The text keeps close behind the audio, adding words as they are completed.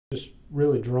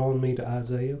really drawn me to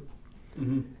Isaiah.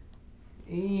 Mm-hmm.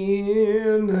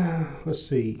 And let's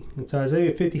see, it's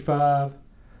Isaiah 55,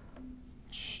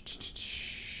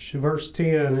 verse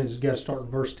 10. It's got to start in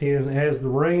verse 10. As the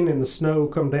rain and the snow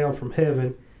come down from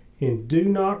heaven, and do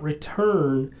not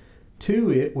return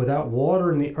to it without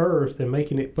watering the earth and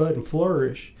making it bud and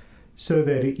flourish, so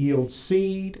that it yields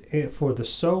seed for the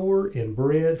sower and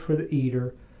bread for the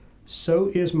eater, so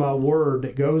is my word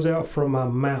that goes out from my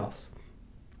mouth.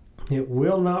 It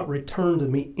will not return to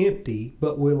me empty,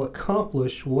 but will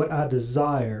accomplish what I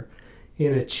desire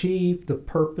and achieve the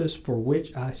purpose for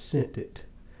which I sent it.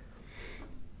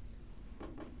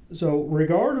 So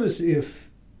regardless if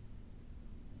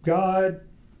God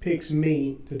picks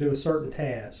me to do a certain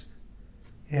task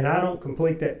and I don't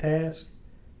complete that task,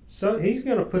 so he's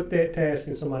going to put that task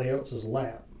in somebody else's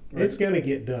lap. Right. It's going to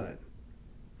get done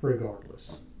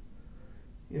regardless.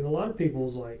 And a lot of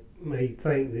people's may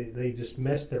think that they just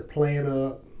messed their plan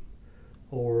up,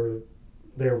 or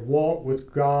their walk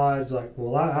with God's like,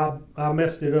 well, I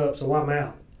messed it up, so I'm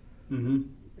out. Mm-hmm.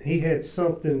 He had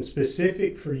something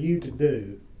specific for you to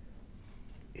do.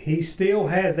 He still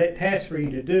has that task for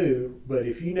you to do, but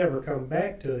if you never come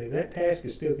back to him, that task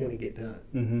is still going to get done.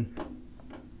 Mm-hmm.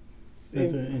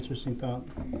 That's an interesting thought.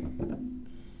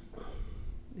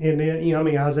 And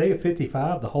then, Isaiah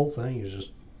 55, the whole thing is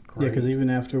just great. Yeah, because even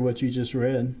after what you just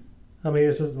read.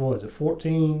 It's just,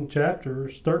 14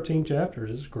 chapters, 13 chapters.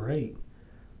 It's great.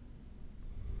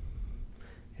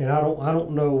 And I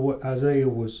don't know what Isaiah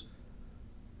was,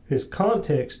 his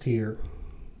context here,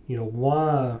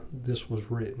 why this was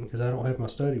written, because I don't have my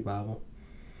study Bible.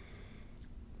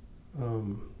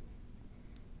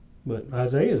 But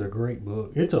Isaiah is a great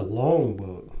book. It's a long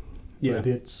book. Yeah. But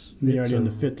it's already in the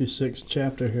 56th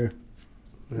chapter here.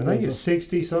 I think it's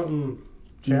 60-something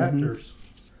chapters. Mm-hmm.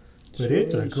 But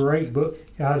it's a great book.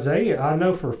 Isaiah, I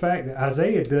know for a fact that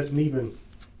Isaiah doesn't even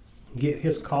get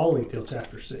his calling till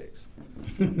chapter 6.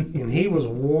 And he was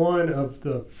one of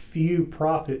the few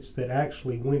prophets that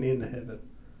actually went into heaven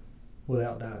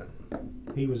without dying.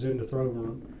 He was in the throne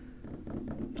room.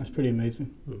 That's pretty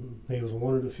amazing. Mm-hmm. He was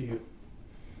one of the few.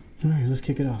 All right, let's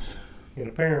kick it off. And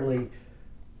apparently,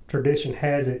 tradition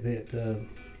has it that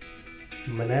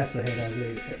Manasseh had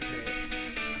Isaiah taken out.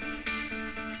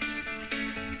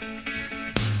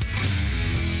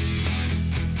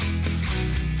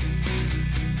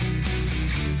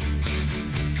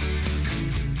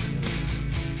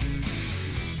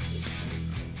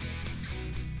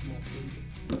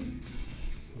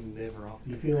 Never off.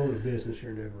 If you own a business,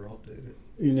 you're never off duty.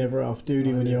 You're never off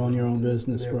duty when you own your own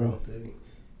business, never bro. Off duty.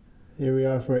 Here we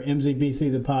are for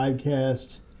MZBC, the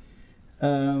podcast.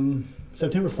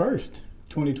 September 1st,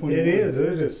 2021. It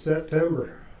is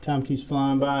September. Time keeps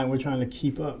flying by, and we're trying to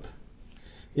keep up.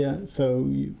 Yeah,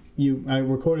 so I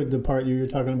recorded the part you were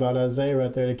talking about Isaiah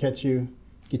right there to get you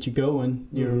going.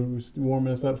 Mm-hmm. You're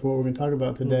warming us up for what we're going to talk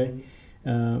about today.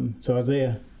 Mm-hmm. So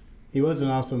Isaiah, he was an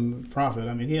awesome prophet.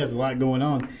 He has a lot going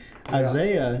on. Yeah.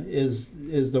 Isaiah is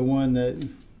the one that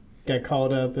got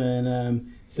called up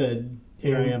and said,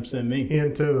 "Here I am, send me."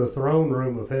 Into the throne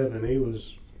room of heaven. He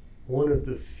was one of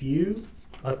the few,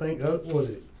 I think, was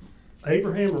it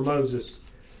Abraham or Moses?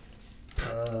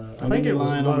 I think it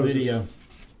was Moses. On video.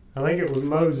 I think it was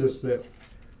Moses that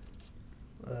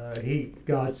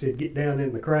God said, "Get down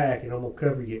in the crack, and I'm gonna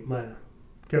cover you up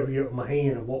with my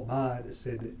hand," and walk by it. It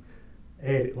said that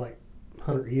added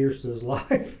 100 years to his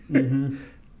life. Mm-hmm.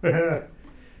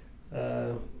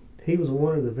 He was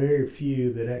one of the very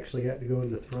few that actually got to go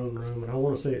in the throne room, and I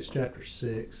want to say it's chapter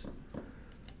 6.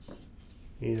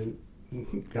 And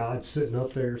God's sitting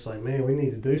up there saying, "Man, we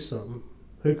need to do something.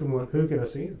 Who can I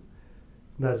send?"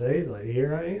 And Isaiah's like,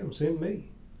 "Here I am, send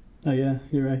me." Oh yeah,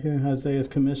 you're right here. Isaiah's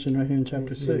commission right here in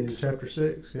chapter 6. In chapter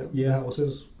 6, yeah. Yeah. That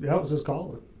was his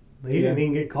calling. He didn't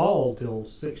even get called till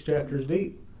 6 chapters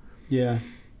deep. Yeah.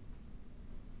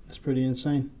 That's pretty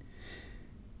insane.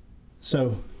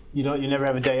 So you never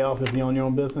have a day off if you own your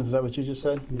own business. Is that what you just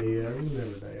said? Yeah, you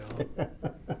never day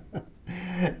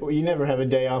off. Well, you never have a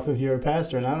day off if you're a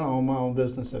pastor, and I don't own my own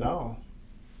business at all.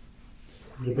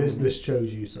 The business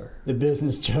chose you, sir. The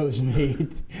business chose me.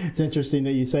 It's interesting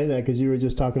that you say that, because you were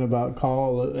just talking about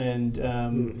call,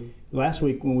 and last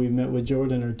week when we met with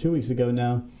Jordan, or 2 weeks ago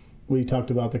now, we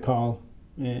talked about the call.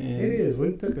 And it is.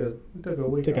 We took a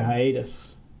week. Took a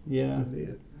hiatus. Yeah. We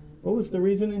did. What was the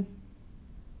reasoning?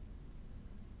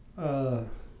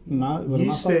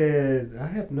 You said, "I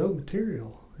have no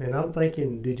material." And I'm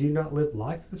thinking, did you not live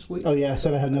life this week? Oh, yeah, I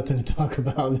said I had nothing to talk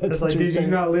about. It's like, did you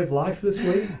not live life this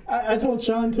week? I told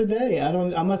Sean today,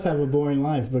 I must have a boring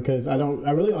life, because I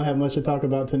really don't have much to talk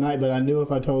about tonight, but I knew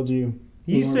if I told you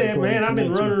You said, man, I've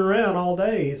been running around all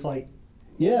day. It's like,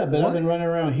 yeah, but I've been running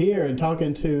around here and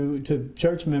talking to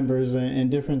church members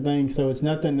and different things. So it's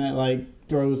nothing that like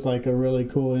throws like a really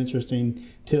cool, interesting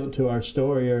tilt to our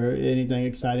story or anything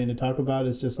exciting to talk about.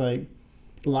 It's just like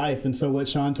life. And so what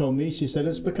Sean told me, she said,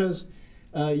 it's because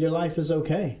your life is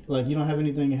okay. Like you don't have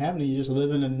anything happening. You just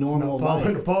live in a normal life.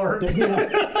 Falling apart.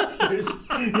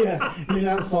 Yeah, you're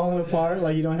not falling apart.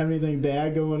 Like you don't have anything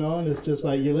bad going on. It's just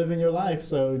like you're living your life.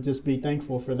 So just be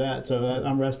thankful for that. So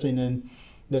I'm resting in.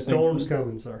 The storm's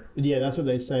coming, sir. Yeah, that's what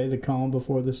they say, the calm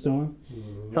before the storm.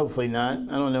 Mm-hmm. Hopefully not.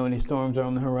 I don't know any storms are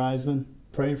on the horizon.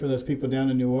 Praying for those people down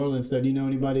in New Orleans. So do you know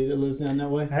anybody that lives down that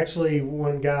way? Actually,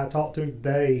 one guy I talked to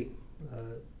today,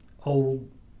 old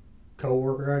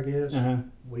co-worker, I guess.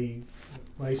 We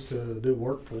used to do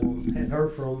work for him. Hadn't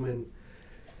heard from him and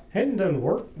hadn't done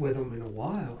work with him in a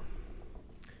while.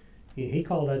 He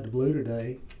called out the blue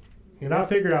today. And I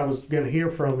figured I was going to hear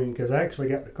from him because I actually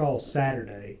got the call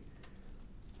Saturday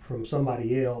from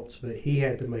somebody else, but he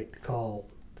had to make the call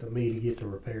to me to get the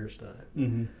repairs done.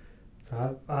 Mm-hmm.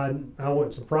 So I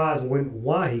wasn't surprised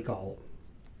why he called.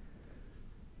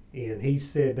 And he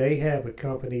said they have a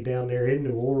company down there in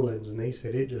New Orleans, and he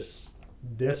said it just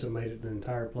decimated the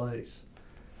entire place.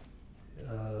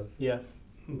 Yeah.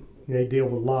 They deal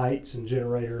with lights and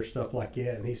generators, stuff like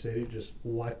that, and he said it just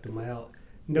wiped them out.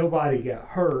 Nobody got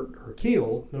hurt or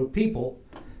killed, no people.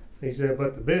 He said,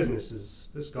 but the business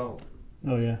is gone.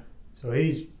 Oh, yeah. So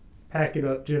he's packing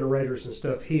up generators and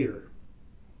stuff here,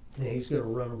 and he's going to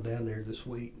run them down there this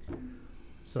week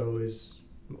so his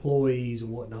employees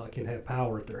and whatnot can have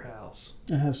power at their house.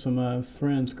 I have some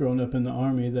friends growing up in the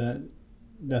Army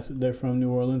they're from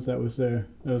New Orleans. That was their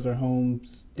home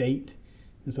state,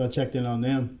 and so I checked in on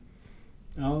them.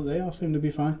 Oh, they all seem to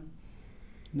be fine.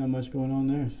 Not much going on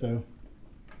there, so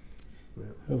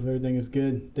hope everything is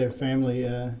good. Their family...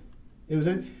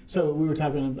 So we were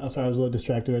talking. I'm sorry, I was a little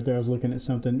distracted right there. I was looking at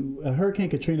something. Hurricane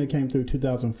Katrina came through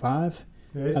 2005.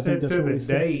 They said to the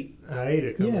date.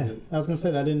 Yeah, I was going to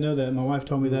say that. I didn't know that. My wife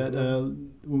told me that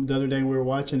the other day when we were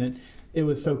watching it. It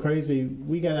was so crazy.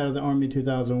 We got out of the Army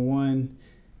 2001,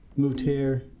 moved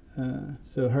here.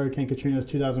 So Hurricane Katrina was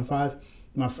 2005.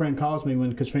 My friend calls me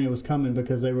when Katrina was coming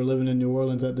because they were living in New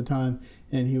Orleans at the time,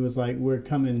 and he was like, "We're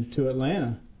coming to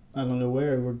Atlanta. I don't know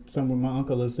where. We're somewhere. My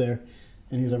uncle lives there."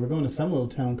 And he's like, we're going to some little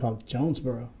town called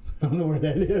Jonesboro. I don't know where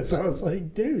that is. So I was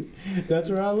like, dude, that's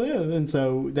where I live. And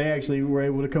so they actually were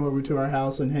able to come over to our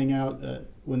house and hang out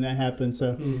when that happened.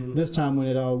 So this time when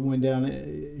it all went down,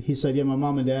 he said, yeah, my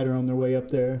mom and dad are on their way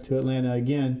up there to Atlanta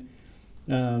again.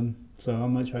 So I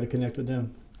might try to connect with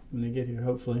them when they get here,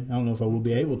 hopefully. I don't know if I will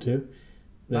be able to.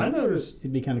 I noticed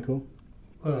it'd be kind of cool.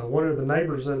 One of the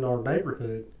neighbors in our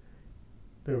neighborhood,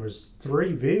 there was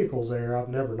 3 vehicles there I've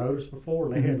never noticed before,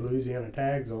 and they had Louisiana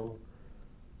tags on them.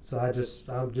 So I'm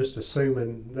just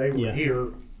assuming they were here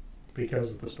because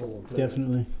of the storm. Too.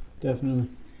 Definitely.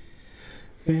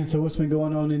 Man, so what's been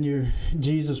going on in your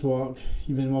Jesus walk?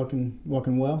 You've been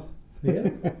walking well? Yeah.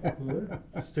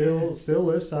 Still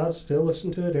listen. I still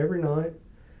listen to it every night.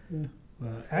 Yeah.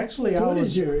 Actually, so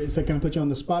it's like, can I put you on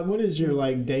the spot? What is your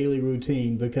like daily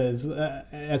routine? Because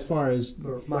as far as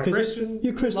your Christian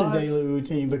life? Daily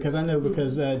routine, because I know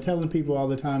telling people all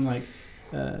the time, like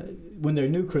when they're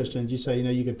new Christians, you say,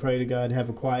 you could pray to God, have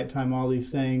a quiet time, all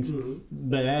these things.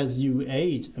 But as you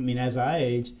age, as I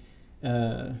age,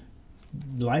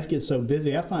 life gets so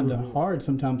busy. I find it hard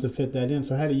sometimes to fit that in.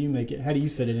 So how do you make it? How do you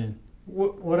fit it in?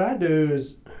 What I do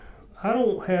is I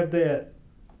don't have that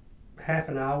half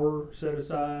an hour set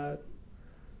aside.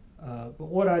 But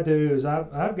what I do is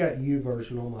I've got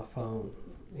YouVersion on my phone,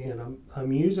 and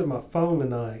I'm using my phone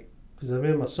tonight because I'm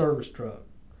in my service truck,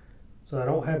 so I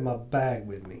don't have my bag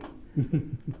with me,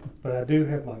 but I do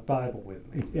have my Bible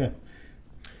with me. Yeah.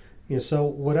 And so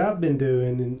what I've been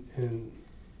doing, and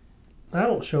I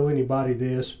don't show anybody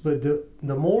this, but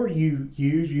the more you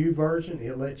use YouVersion,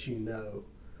 it lets you know.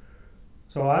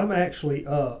 So I'm actually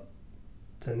up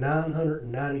to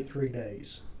 993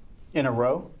 days. In a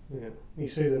row? Yeah. You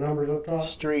see the numbers up top?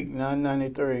 Streak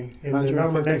 993. And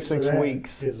 156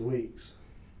 weeks. Is weeks.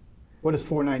 What is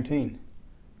 419?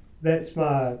 That's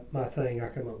my thing I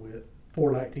come up with.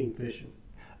 419 fishing.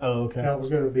 Oh, okay. That was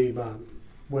going to be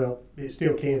it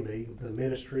still can be, the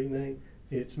ministry name.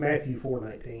 It's Matthew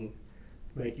 419.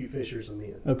 Make you fishers of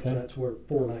men. Okay. So that's where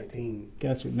 419.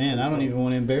 Gotcha. Man, I don't even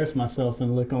want to embarrass myself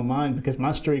and look on mine because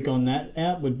my streak on that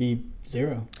app would be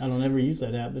 0. I don't ever use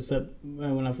that app except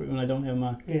when I don't have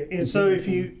my. And so if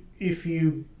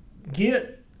you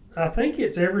get, I think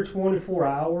it's every 24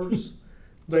 hours,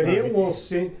 but it will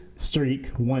send. streak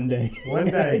one day. One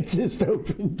day. It just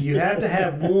opened. You have to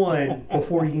have one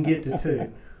before you can get to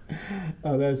two.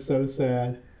 Oh, that's so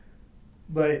sad.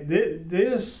 But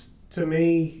this, to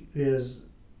me, is,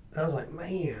 I was like,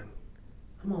 man,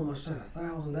 I'm almost at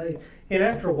 1,000 days. And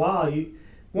after a while,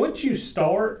 once you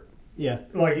start, Yeah.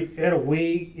 like at a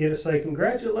week, it'll say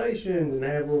congratulations and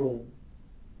have a little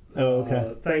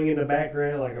thing in the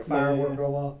background, like a firework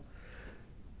go off.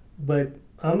 But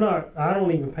I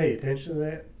don't even pay attention to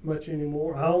that much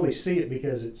anymore. I only see it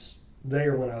because it's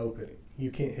there when I open it. You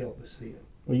can't help but see it.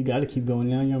 Well, you got to keep going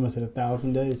now. You're almost at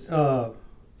 1,000 days.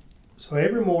 So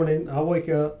every morning I wake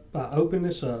up, I open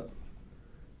this up,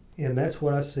 and that's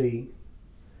what I see.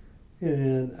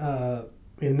 And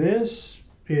this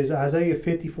is Isaiah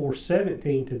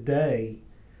 54:17 today,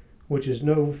 which is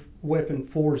no weapon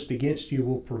forged against you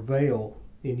will prevail,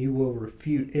 and you will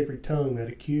refute every tongue that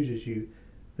accuses you.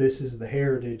 This is the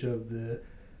heritage of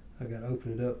I got to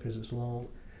open it up because it's long.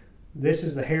 This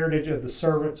is the heritage of the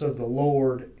servants of the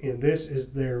Lord, and this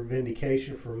is their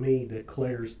vindication for me,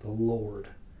 declares the Lord.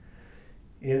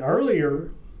 And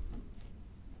earlier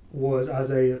was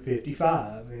Isaiah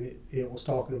 55, and it was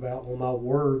talking about when my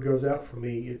word goes out from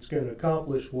me, it's going to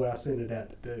accomplish what I sent it out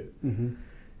to do. Mm-hmm.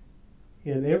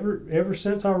 And ever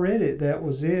since I read it, that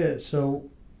was it.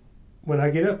 So when I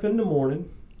get up in the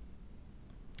morning,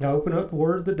 I open up the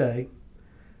Word of the Day,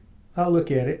 I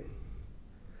look at it.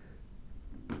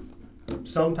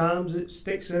 Sometimes it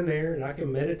sticks in there, and I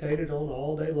can meditate it on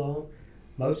all day long.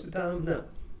 Most of the time, no.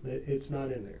 It's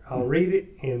not in there. I'll read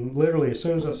it, and literally as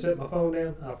soon as I set my phone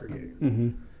down, I'll forget it. Mm-hmm.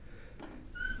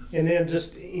 And then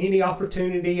just any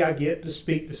opportunity I get to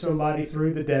speak to somebody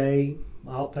through the day,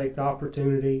 I'll take the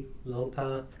opportunity. On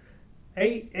time.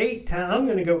 Eight times. I'm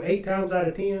going to go 8 times out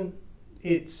of 10.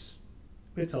 It's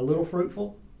a little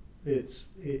fruitful.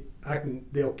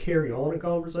 They'll carry on a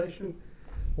conversation,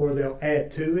 or they'll add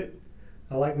to it.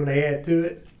 I like when they add to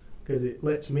it, because it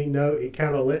lets me know, it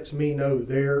kind of lets me know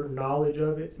their knowledge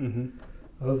of it, Mm-hmm.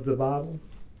 of the Bible.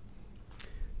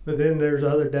 But then there's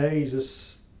other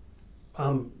days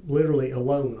I'm literally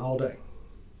alone all day.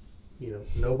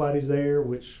 Nobody's there,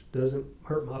 which doesn't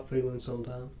hurt my feelings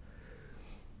sometimes.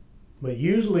 But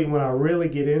usually when I really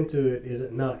get into it is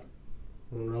at night.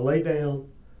 When I lay down,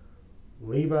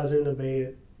 Levi's in the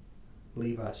bed,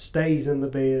 Levi stays in the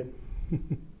bed,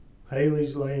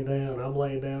 Haley's laying down, I'm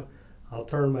laying down. I'll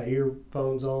turn my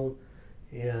earphones on,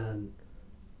 and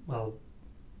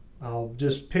I'll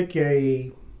just pick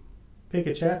a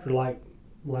chapter. Like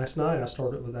last night, I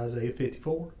started with Isaiah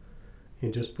 54,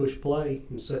 and just push play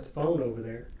and set the phone over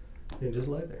there, and just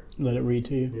lay there. Let it read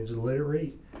to you. And just let it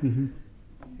read. Mm-hmm.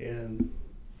 And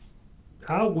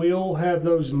I will have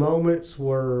those moments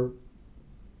where,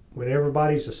 when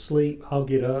everybody's asleep, I'll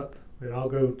get up and I'll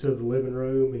go to the living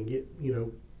room and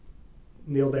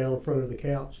kneel down in front of the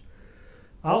couch.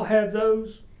 I'll have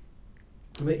those,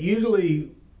 but usually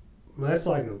that's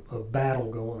like a battle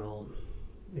going on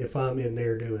if I'm in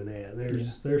there doing that.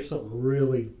 There's something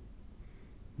really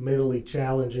mentally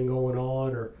challenging going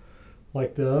on, or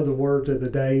like the other word of the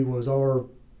day was our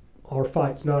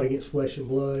fight's not against flesh and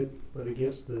blood, but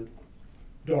against the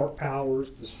dark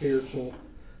powers,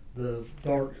 the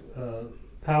dark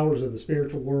powers of the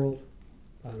spiritual world.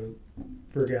 I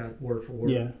forgot word for word.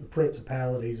 Yeah. The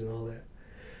principalities and all that.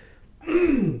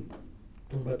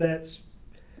 But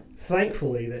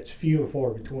thankfully that's few and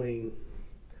far between.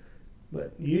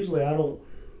 But usually I don't.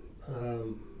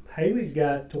 Haley's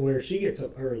got to where she gets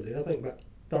up early. I think about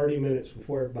 30 minutes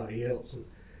before everybody else, and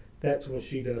that's when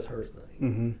she does her thing.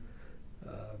 Mm-hmm.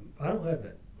 I don't have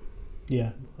that.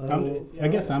 Yeah, I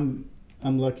guess I'm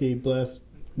lucky, blessed.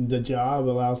 The job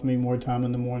allows me more time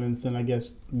in the mornings than I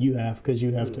guess you have, because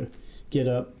you have to get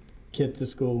up, kids to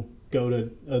school, go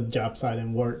to a job site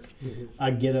and work. Mm-hmm.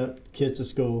 I get up, kids to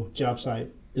school, job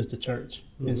site is the church.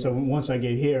 Mm-hmm. And so once I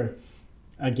get here,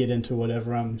 I get into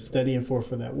whatever I'm studying for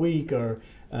that week, or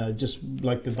just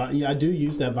like I do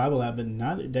use that Bible app, but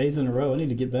not days in a row. I need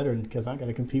to get better, because I got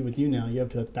to compete with you now. You're up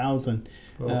to 1,000.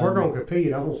 Well, if we're going to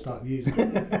compete, I'm going to stop using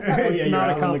it. It's not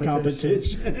a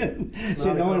competition.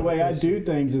 See, the only way I do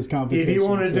things is competition. If you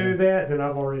want to do that, then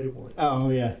I've already won. Oh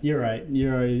yeah, you're right.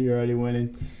 You're already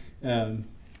winning.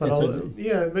 But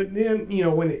then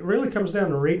when it really comes down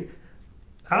to reading,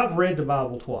 I've read the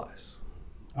Bible twice.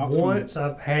 Once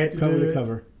I've had to cover do to it.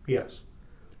 cover. Yes.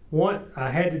 One,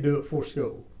 I had to do it for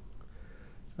school.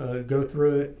 Go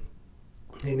through it.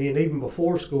 And then even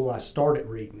before school, I started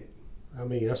reading it. I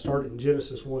mean, I started in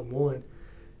Genesis 1:1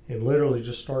 and literally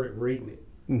just started reading it.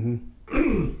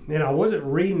 Mm-hmm. And I wasn't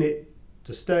reading it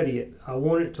to study it. I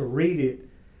wanted to read it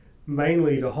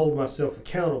mainly to hold myself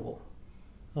accountable.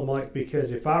 I'm like,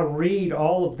 because if I read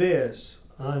all of this,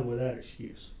 I'm without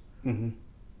excuse. Mm-hmm.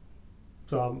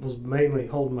 So I was mainly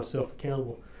holding myself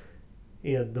accountable.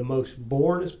 And the most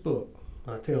boringest book,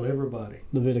 I tell everybody,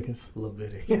 Leviticus.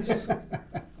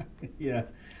 Yeah.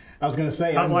 I was going to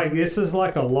say. I was like, this is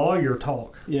like a lawyer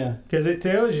talk. Yeah. Because it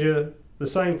tells you the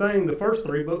same thing the first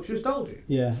 3 books just told you.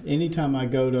 Yeah. Anytime I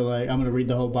go to, like, I'm going to read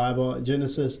the whole Bible,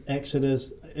 Genesis,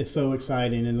 Exodus, it's so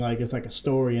exciting, and like it's like a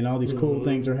story, and all these cool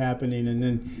things are happening, and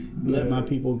then let my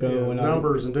people go. Yeah, and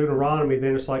Numbers and Deuteronomy,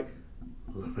 then it's like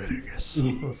Leviticus.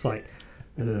 It's like,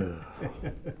 ugh.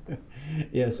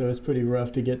 Yeah, so it's pretty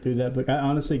rough to get through that book. I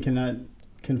honestly cannot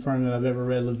confirm that I've ever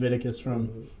read Leviticus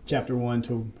from chapter 1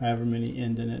 to however many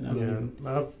end in it.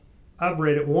 I've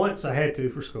read it once. I had to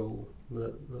for school.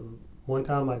 The one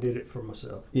time I did it for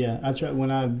myself. Yeah, I tried when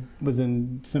I was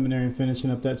in seminary and finishing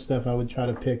up that stuff. I would try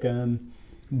to pick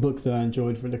books that I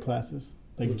enjoyed for the classes,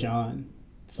 like John,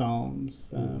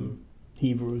 Psalms,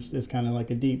 Hebrews. It's kind of like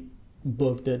a deep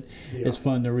book that is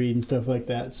fun to read and stuff like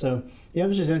that. So yeah, it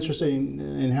was just interesting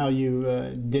in how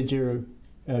you did your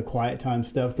quiet time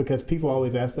stuff, because people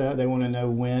always ask that. They want to know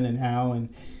when and how,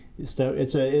 and stuff.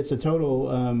 It's a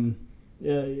total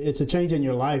it's a change in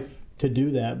your life to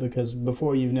do that, because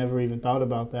before you've never even thought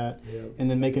about that, and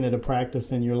then making it a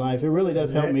practice in your life. It really does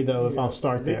help me though if I'll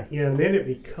start there. Yeah, and then it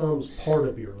becomes part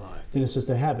of your life. Then it's just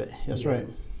a habit. That's right.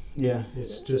 Yeah.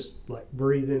 It's just like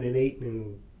breathing and eating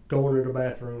and going to the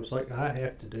bathroom. It's like, I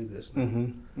have to do this now.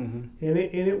 And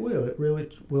it will. It really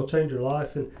will change your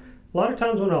life. And a lot of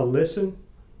times when I'll listen,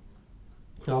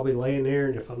 I'll be laying there,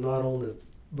 and if I'm not on the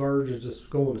verge of just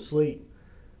going to sleep,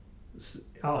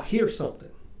 I'll hear something.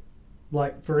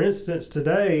 Like, for instance,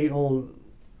 today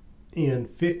in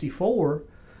 54,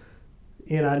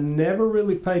 and I never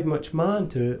really paid much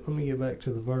mind to it. Let me get back to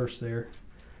the verse there.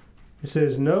 It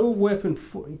says, no weapon,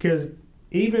 because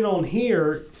even on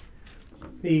here,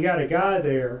 you got a guy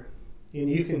there, and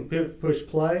you can push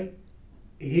play.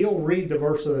 He'll read the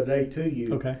verse of the day to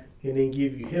you, and then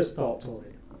give you his thoughts on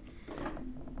it.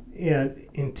 And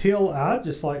until I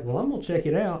just like, well, I'm going to check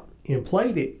it out, and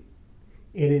played it.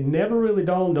 And it never really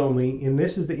dawned on me, and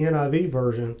this is the NIV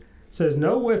version, says,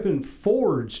 no weapon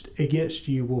forged against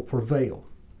you will prevail.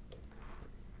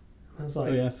 I was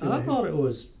like, I thought it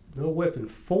was no weapon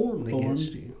formed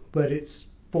against you, but it's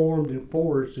formed and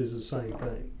forged is the same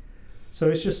thing. So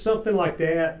it's just something like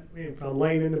that. If I'm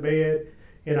laying in the bed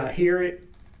and I hear it,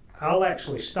 I'll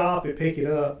actually stop it, pick it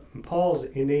up, and pause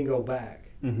it, and then go back.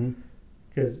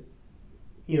 Because,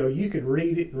 you could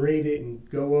read it and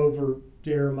go over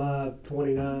Jeremiah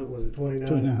 29, was it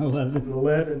 29?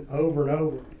 11 over and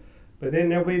over. But then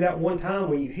there'll be that one time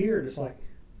when you hear it, it's like,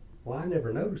 well, I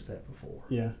never noticed that before.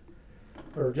 Yeah.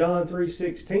 Or John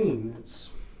 3:16, it's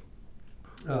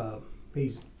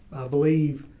he's, I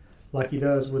believe, like he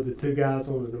does with the 2 guys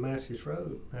on the Damascus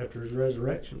Road after his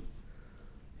resurrection.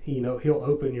 He'll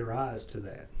open your eyes to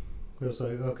that. He'll say,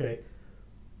 okay,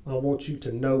 I want you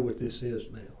to know what this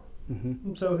is now.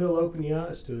 And so he'll open your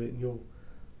eyes to it, and you'll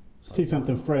see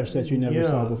something fresh that you never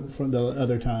saw before from the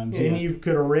other times. And you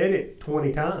could have read it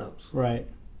 20 times. Right.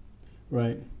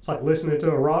 It's like listening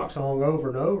to a rock song over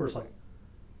and over. It's like,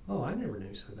 oh, I never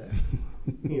knew so that.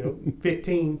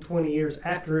 15, 20 years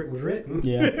after it was written.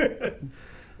 Yeah.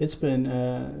 It's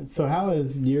been, so how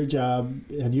has your job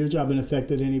been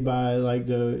affected any by like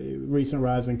the recent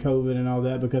rise in COVID and all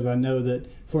that? Because I know that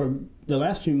for the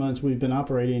last few months we've been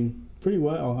operating pretty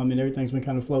well. I mean, everything's been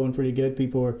kind of flowing pretty good.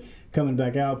 People are coming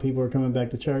back out. People are coming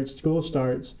back to church. School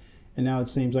starts. And now it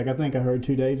seems like, I think I heard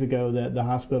 2 days ago that the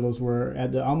hospitals were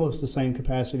at almost the same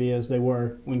capacity as they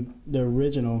were when the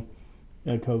original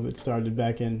COVID started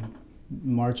back in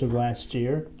March of last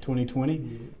year,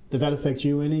 2020. Does that affect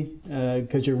you any?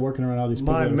 Because you're working around all these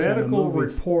people. My medical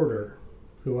reporter,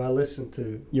 who I listen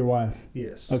to. Your wife?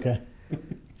 Yes. Okay.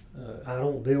 I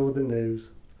don't deal with the news.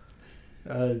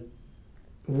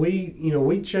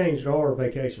 We changed our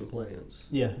vacation plans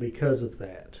because of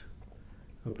that.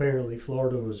 Apparently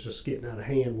Florida was just getting out of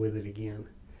hand with it again.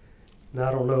 And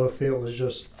I don't know if it was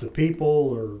just the people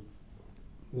or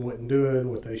wasn't doing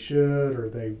what they should, or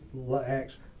they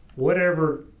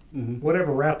whatever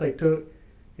route they took,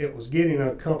 it was getting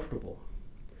uncomfortable.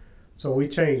 So we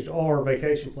changed our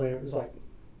vacation plan. It was like,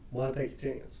 why take a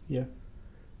chance? Yeah.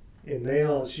 And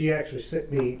now she actually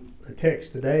sent me a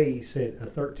text today. He said a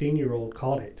 13-year-old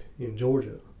caught it in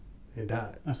Georgia and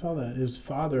died. I saw that. His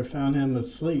father found him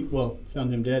asleep. Well,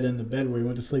 found him dead in the bed where he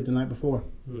went to sleep the night before.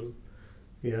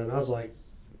 Yeah, and I was like,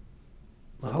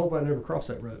 I hope I never cross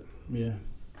that road. Yeah.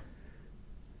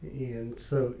 And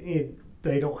so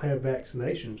they don't have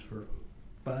vaccinations for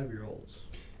 5-year-olds.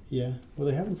 Yeah. Well,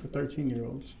 they have them for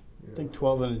 13-year-olds. I think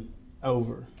 12 and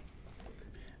over.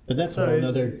 But that's a whole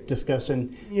other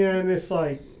discussion. Yeah, and it's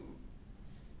like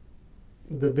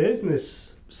the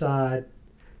business side.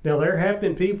 Now, there have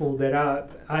been people that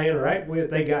I interact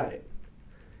with, they got it.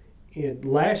 And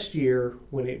last year,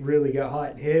 when it really got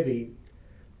hot and heavy,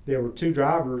 there were 2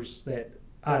 drivers that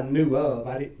I knew of.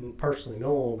 I didn't personally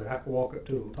know them, but I could walk up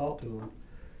to them and talk to them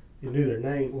and knew their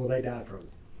name. Well, they died from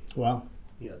it. Wow.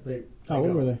 Yeah. They How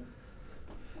old were they?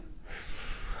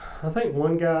 I think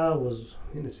one guy was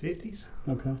in his 50s.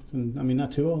 Okay. So, I mean,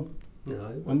 not too old.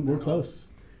 No, we're close.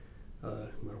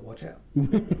 Better watch out.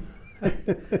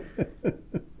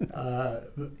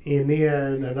 And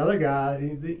then another guy,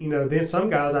 then some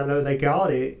guys I know, they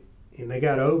got it and they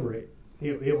got over it.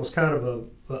 It was kind of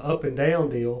a up and down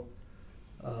deal.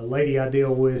 A lady I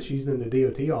deal with, she's in the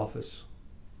DOT office,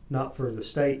 not for the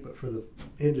state, but for the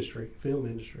industry, film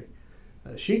industry.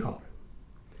 She caught it.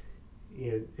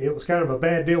 And it was kind of a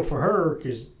bad deal for her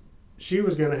because she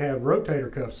was going to have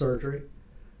rotator cuff surgery.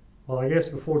 Well, I guess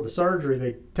before the surgery,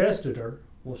 they tested her.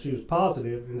 Well, she was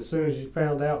positive, and as soon as she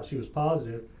found out she was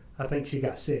positive, I think she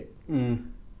got sick.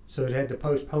 So it had to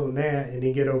postpone that and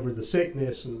then get over the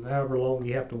sickness, and however long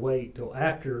you have to wait till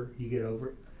after you get over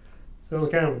it. So it was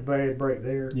kind of a bad break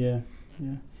there. Yeah.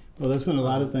 Well, there's been a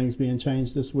lot of things being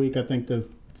changed this week. I think the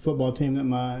football team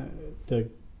the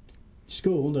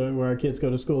school, where our kids go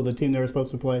to school, the team they were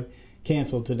supposed to play,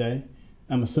 canceled today.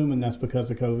 I'm assuming that's because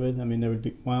of COVID. I mean, there would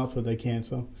be, why else would they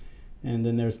cancel? And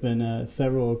then there's been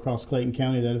several across Clayton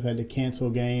County that have had to cancel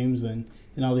games and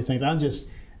all these things. I'm just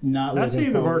not looking forward to. I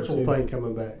see the virtual thing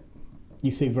coming back.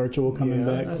 You see virtual coming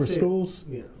back for schools?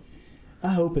 Yeah. I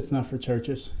hope it's not for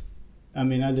churches. I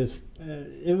mean,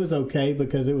 it was okay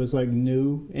because it was like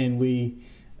new and we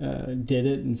did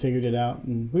it and figured it out.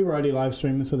 And we were already live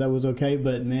streaming, so that was okay.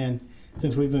 But man,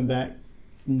 since we've been back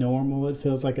normal, it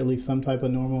feels like at least some type of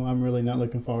normal. I'm really not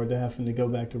looking forward to having to go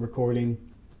back to recording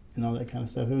and all that kind of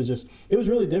stuff. It was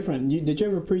really different. Did you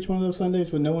ever preach one of those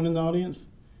Sundays with no one in the audience?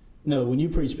 No, when you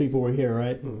preached, people were here,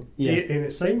 right? Mm-hmm. Yeah. And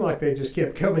it seemed like they just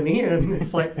kept coming in.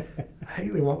 It's like,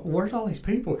 Haley, where's all these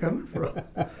people coming from?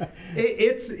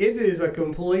 It is a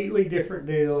completely different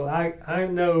deal. I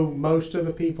know most of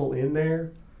the people in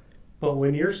there, but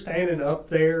when you're standing up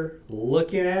there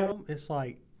looking at them, it's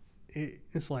like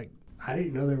I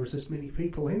didn't know there was this many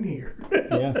people in here.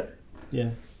 Yeah.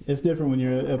 It's different when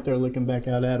you're up there looking back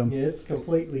out at them. Yeah, it's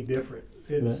completely different.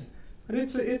 But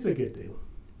it's a good deal.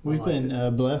 We've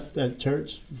been blessed at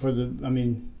church I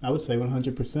would say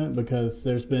 100% because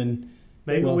there's been...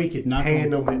 Maybe we could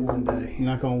tandem it one day.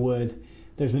 Knock on wood.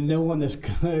 There's been no one that's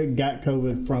got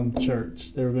COVID from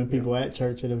church. There have been people at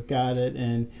church that have got it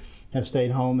and have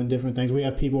stayed home and different things. We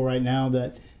have people right now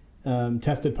that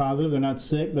tested positive. They're not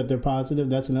sick, but they're positive.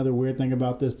 That's another weird thing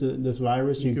about this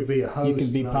virus. You could be a host. You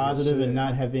can be positive and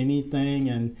not have anything.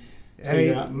 And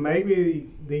hey,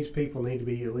 maybe these people need to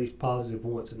be at least positive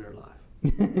once in their life.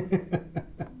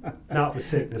 Not with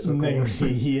sickness, of course.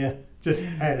 Yeah. Just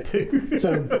attitude.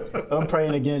 So I'm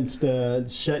praying against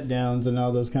shutdowns and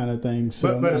all those kind of things.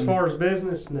 So, but as far as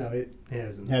business, no, it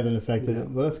hasn't affected it.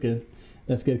 Well, that's good.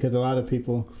 That's good because a lot of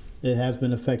people, it has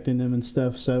been affecting them and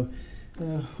stuff. So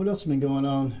what else has been going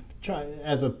on?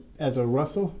 As a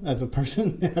Russell, as a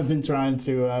person, I've been trying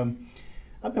to.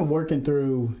 I've been working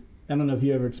through. I don't know if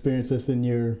you ever experienced this in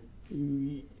your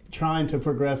trying to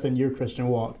progress in your Christian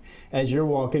walk. As you're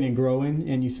walking and growing,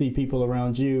 and you see people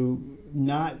around you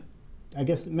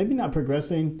maybe not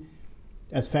progressing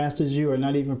as fast as you, or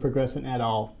not even progressing at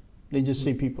all. They just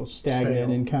see people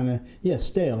stagnant and kind of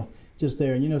stale, just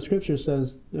there. And Scripture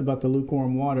says about the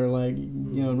lukewarm water, like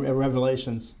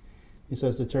Revelations. He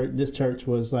says this church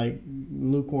was like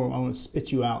lukewarm. I want to spit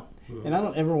you out. And I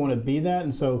don't ever want to be that.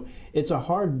 And so it's a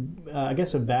hard, a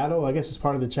battle. I guess it's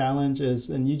part of the challenge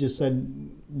and you just said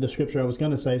the scripture I was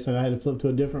going to say, so I had to flip to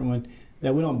a different one,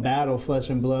 that we don't battle flesh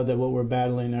and blood, that what we're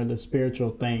battling are the spiritual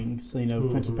things,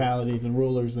 principalities and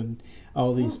rulers and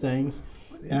all these things.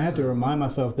 And I have to remind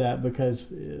myself that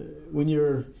because when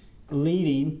you're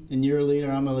leading, and you're a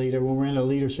leader, I'm a leader, when we're in a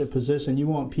leadership position, you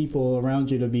want people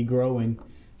around you to be growing.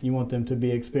 You want them to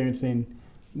be experiencing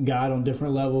God on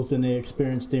different levels than they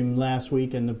experienced Him last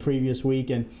week and the previous week.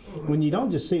 And when you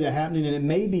don't just see that happening, and it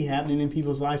may be happening in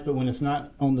people's lives, but when it's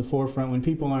not on the forefront, when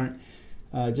people aren't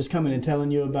just coming and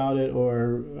telling you about it,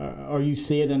 or you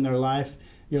see it in their life,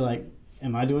 you're like,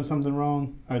 am I doing something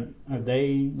wrong? Are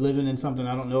they living in something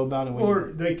I don't know about? And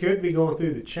or they could be going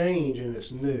through the change and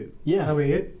it's new. Yeah. I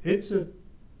mean,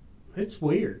 it's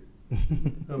weird.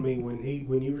 I mean,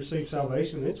 when you receive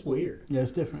salvation, it's weird. Yeah,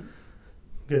 it's different.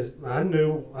 Because I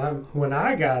knew when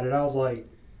I got it, I was like,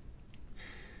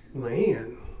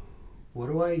 man, what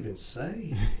do I even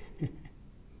say?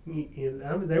 I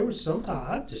mean, there was some time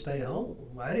I'd just stay home.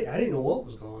 I didn't know what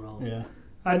was going on. Yeah.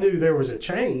 I knew there was a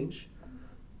change,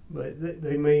 but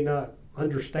they may not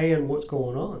understand what's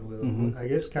going on with them. I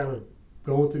guess kind of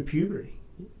going through puberty.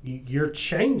 You're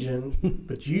changing,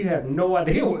 but you have no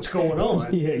idea what's going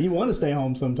on. Yeah, you want to stay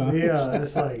home sometimes. Yeah,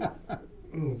 it's like,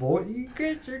 boy, you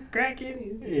get your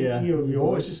cracking. Yeah. Your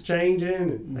voice is changing,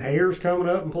 and the hair's coming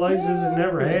up in places it's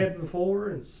never had before.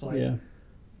 And it's like,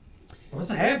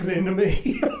 what's happening to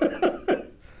me?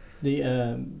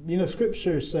 The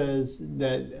Scripture says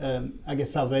that I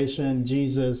guess salvation,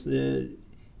 Jesus,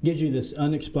 gives you this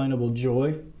unexplainable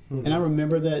joy, and I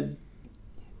remember that.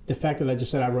 The fact that I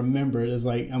just said I remember it is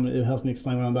like it helps me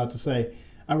explain what I'm about to say.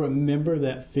 I remember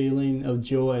that feeling of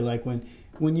joy, like when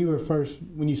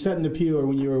you sat in the pew or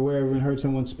when you were wherever and heard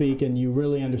someone speak and you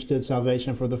really understood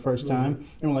salvation for the first time,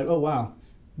 and were like, oh wow,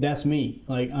 that's me.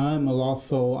 Like, I'm a lost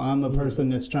soul. I'm a person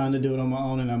that's trying to do it on my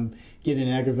own, and I'm getting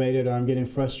aggravated or I'm getting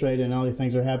frustrated and all these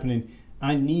things are happening.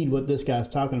 I need what this guy's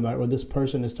talking about or this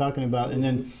person is talking about. And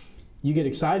then you get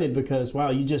excited because,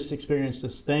 wow, you just experienced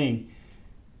this thing.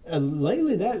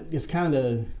 Lately, that is kind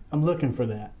of, I'm looking for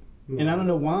that. And I don't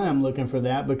know why I'm looking for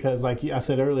that, because like I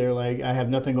said earlier, like I have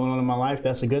nothing going on in my life.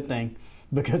 That's a good thing,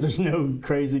 because there's no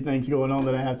crazy things going on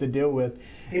that I have to deal with.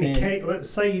 Let's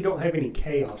say you don't have any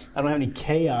chaos. I don't have any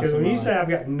chaos. Because when you say I've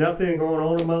got nothing going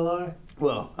on in my life.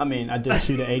 Well, I mean, I did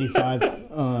shoot at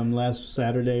 85 last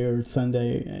Saturday or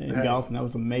Sunday in golf, and that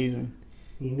was amazing.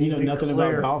 You know nothing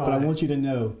about golf, but I want you to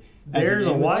know. There's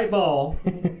a white ball.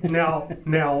 Now,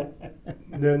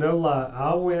 no lie.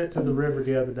 I went to the river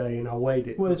the other day and I weighed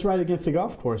it. Well, it's right against the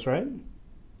golf course, right?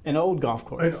 An old golf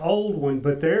course. An old one,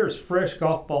 but there's fresh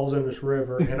golf balls in this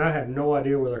river, and I have no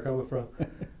idea where they're coming from.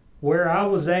 Where I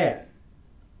was at,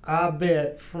 I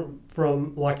bet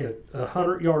from like a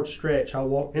 100-yard stretch, I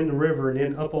walked in the river and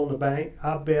then up on the bank,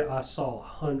 I bet I saw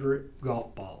 100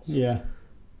 golf balls. Yeah.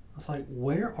 I was like,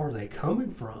 where are they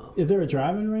coming from? Is there a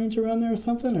driving range around there or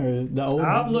something? Or the old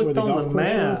I've looked the on the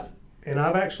map, and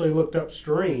I've actually looked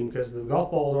upstream, because the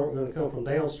golf balls aren't going to come from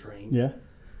downstream. Yeah.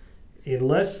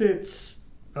 Unless it's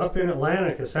up in Atlanta,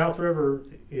 because South River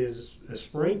is a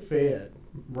spring fed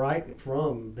right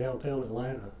from downtown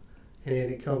Atlanta. And then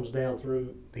it comes down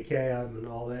through the cab and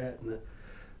all that. And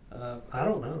I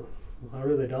don't know. I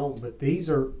really don't. But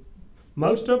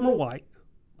most of them are white.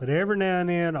 But every now and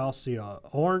then I'll see an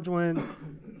orange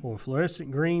one or a fluorescent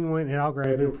green one, and I'll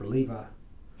grab them for Levi.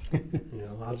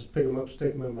 I'll just pick them up,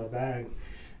 stick them in my bag.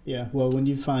 Yeah, well, when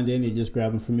you find any, just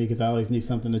grab them for me, because I always need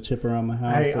something to chip around my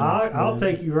house. Hey, I'll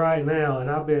take you right now,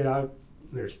 and I bet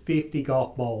there's 50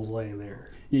 golf balls laying there.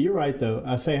 Yeah, you're right, though.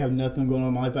 I say I have nothing going on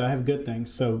in my life, but I have good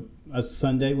things. So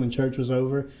Sunday, when church was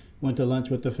over, went to lunch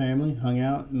with the family, hung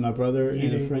out, and my brother and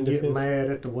a friend of his. You didn't get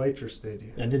mad at the waitress, did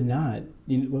you? I did not.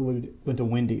 We went to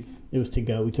Wendy's. It was to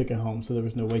go. We took it home, so there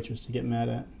was no waitress to get mad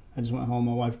at. I just went home.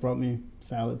 My wife brought me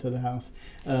salad to the house.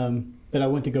 But I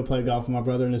went to go play golf with my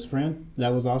brother and his friend.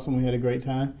 That was awesome. We had a great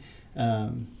time.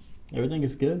 Everything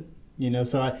is good.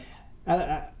 So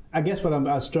I guess what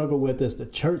I struggle with is the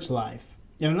church life.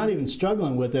 And I'm not even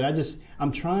struggling with it.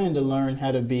 I'm trying to learn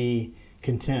how to be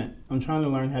content. I'm trying to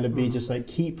learn how to be just like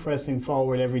keep pressing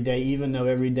forward every day, even though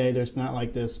every day there's not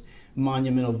like this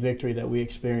monumental victory that we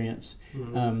experience.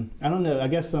 I don't know. I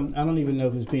guess I don't even know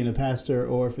if it's being a pastor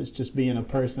or if it's just being a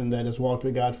person that has walked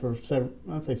with God for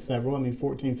several,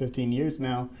 14, 15 years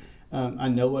now. I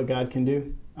know what God can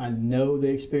do. I know the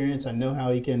experience. I know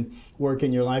how he can work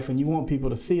in your life. And you want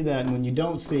people to see that. And when you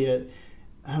don't see it,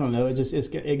 I don't know,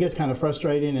 it gets kind of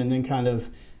frustrating, and then kind of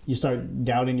you start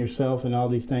doubting yourself, and all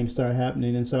these things start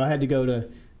happening. And so I had to go to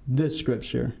this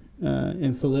scripture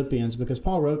in Philippians, because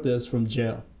Paul wrote this from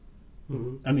jail.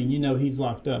 I mean, he's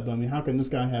locked up. I mean, how can this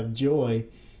guy have joy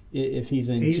if he's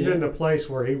in jail? He's in the place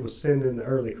where he was sending the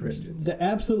early Christians. The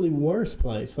absolutely worst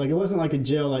place. Like, it wasn't like a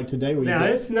jail like today where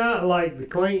it's not like the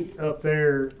Clink up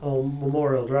there on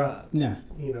Memorial Drive. No.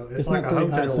 It's like not a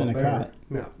hotel in a cot.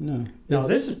 No,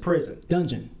 this is prison.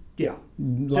 Dungeon. Yeah.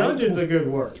 Dungeon's a good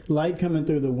word. Light coming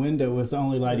through the window was the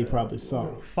only light he probably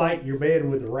saw. Fight your bed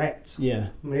with the rats. Yeah.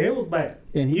 I mean, it was bad.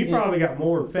 And you probably got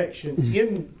more infection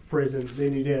in prison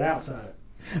than you did outside.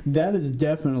 That is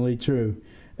definitely true.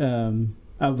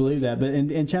 I believe that. But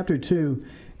in chapter 2,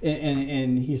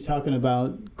 and he's talking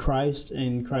about Christ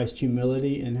and Christ's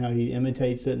humility and how he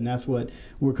imitates it, and that's what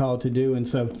we're called to do. And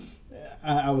so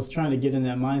I was trying to get in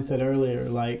that mindset earlier,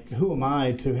 like, who am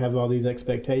I to have all these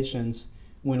expectations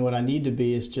when what I need to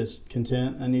be is just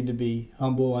content? I need to be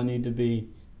humble. I need to be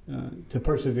to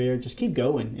persevere. Just keep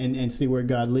going and see where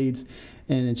God leads.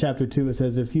 And in chapter 2 it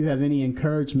says, if you have any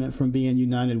encouragement from being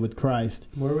united with Christ.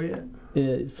 Where are we at?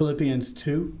 Philippians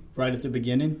 2, right at the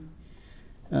beginning.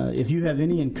 If you have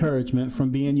any encouragement from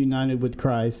being united with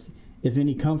Christ, if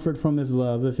any comfort from his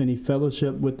love, if any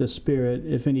fellowship with the Spirit,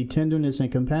 if any tenderness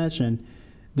and compassion,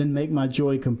 then make my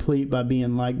joy complete by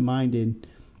being like-minded,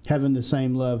 having the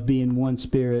same love, being one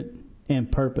spirit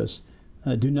and purpose.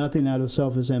 Do nothing out of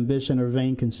selfish ambition or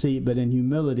vain conceit, but in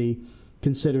humility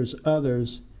considers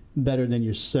others better than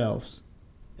yourselves.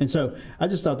 And so I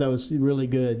just thought that was really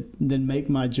good. Then make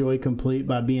my joy complete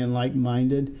by being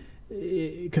like-minded.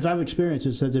 Because I've experienced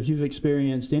it. Says if you've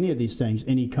experienced any of these things,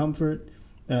 any comfort,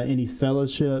 any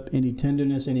fellowship, any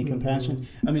tenderness, any compassion.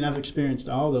 I mean, I've experienced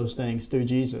all those things through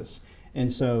Jesus.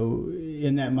 And so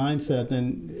in that mindset,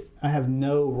 then I have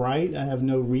no right, I have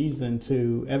no reason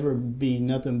to ever be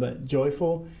nothing but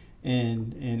joyful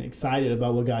and excited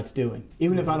about what God's doing,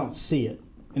 even if I don't see it.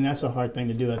 And that's a hard thing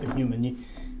to do as a human.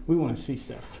 We want to see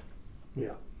stuff.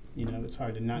 Yeah. You know, it's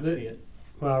hard to not see it.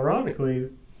 Well,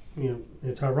 ironically, you know,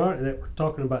 it's ironic that we're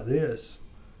talking about this.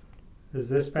 Is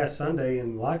this past Sunday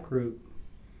in life group,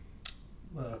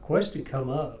 a question come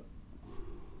up.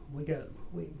 What did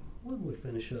we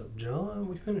finish up? John?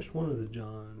 We finished one of the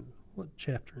John. What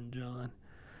chapter in John?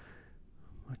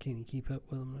 I can't even keep up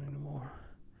with them anymore.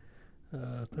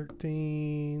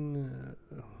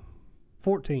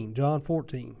 14, John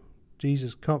 14.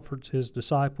 Jesus comforts his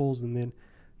disciples, and then,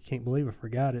 I can't believe I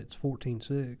forgot it, it's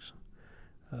 14:6.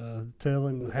 Tell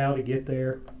him how to get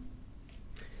there.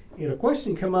 And a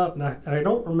question come up, and I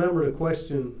don't remember the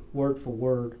question word for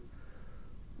word,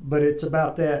 but it's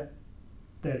about that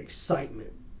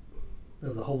excitement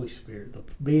of the Holy Spirit,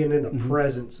 being in the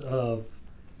presence of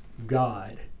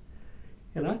God.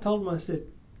 And I told him, I said,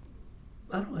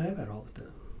 I don't have that all the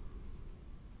time.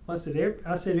 I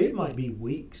said it might be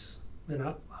weeks, and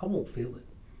I won't feel it.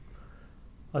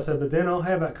 I said, but then I'll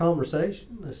have that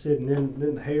conversation. I said, and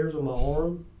then the hairs on my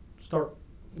arm start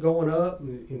going up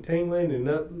and tingling and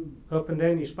up and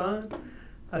down your spine.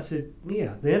 I said,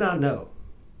 yeah, then I know.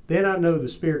 Then I know the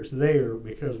Spirit's there,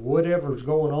 because whatever's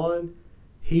going on,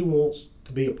 he wants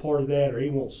to be a part of that, or he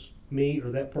wants me or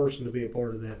that person to be a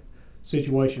part of that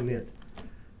situation then.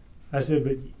 I said,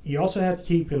 but you also have to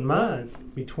keep in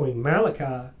mind between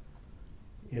Malachi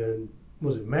and,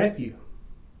 was it Matthew?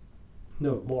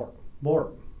 No,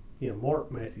 Mark. Yeah,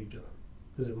 Mark, Matthew, John.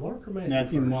 Is it Mark or Matthew?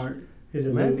 Matthew, first? Mark. Is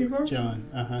it Matthew first? John,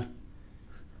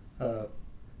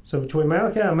 So between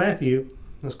Malachi and Matthew,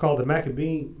 it's called the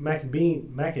Maccabean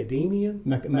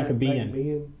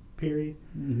period.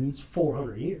 Mm-hmm. It's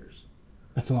 400 years.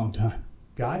 That's a long time.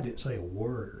 God didn't say a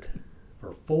word.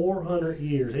 For 400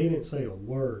 years, he didn't say a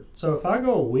word. So if I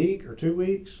go a week or 2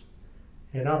 weeks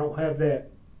and I don't have that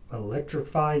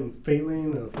electrifying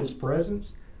feeling of his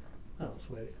presence, I don't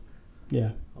sweat it.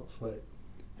 Yeah. I don't sweat it.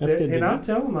 That's good. And I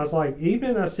tell him, I was like,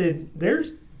 I said,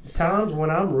 there's times when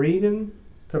I'm reading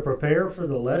to prepare for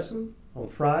the lesson on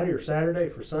Friday or Saturday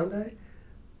for Sunday,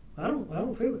 I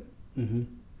don't feel it. Mm-hmm.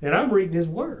 And I'm reading his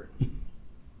word.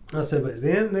 I said, but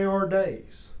then there are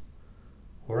days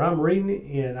where I'm reading it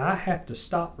and I have to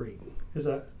stop reading because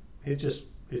it's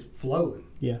flowing.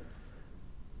 Yeah.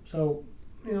 So,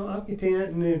 I'm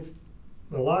content. And if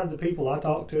a lot of the people I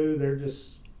talk to, they're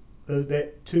just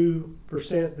that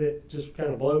 2% that just kind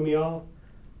of blow me off.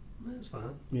 That's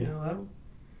fine. Yeah. I don't.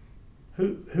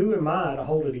 Who am I to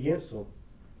hold it against them?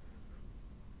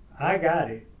 I got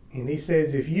it, and he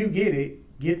says, if you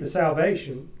get the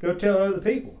salvation, go tell other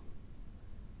people.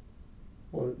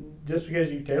 Well, just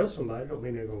because you tell somebody don't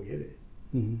mean they're going to get it.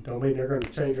 Mm-hmm. Don't mean they're going to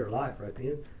change their life right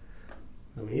then.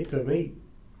 I mean, it took me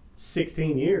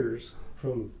 16 years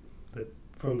from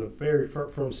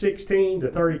 16 to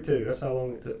 32. That's how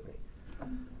long it took me.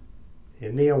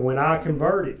 And then when I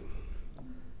converted,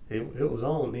 it was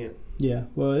on then. Yeah.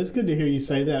 Well, it's good to hear you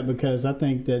say that, because I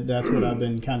think that's what I've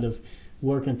been kind of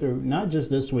working through, not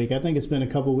just this week. I think it's been a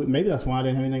couple weeks. Maybe that's why I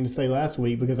didn't have anything to say last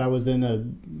week, because I was in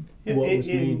and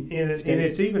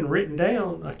it's even written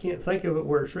down. I can't think of it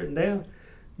where it's written down,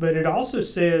 but it also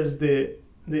says that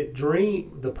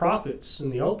the prophets in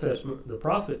the Old Testament, the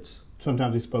prophets,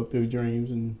 sometimes he spoke through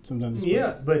dreams, and sometimes he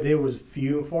spoke. But it was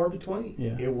few and far between.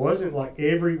 Yeah. It wasn't like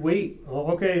every week.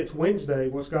 Oh, okay, it's Wednesday.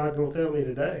 What's God going to tell me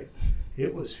today?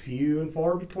 It was few and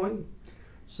far between.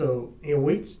 So,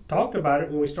 we talked about it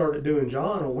when we started doing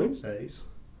John on Wednesdays.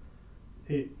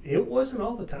 It wasn't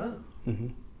all the time. Mm-hmm.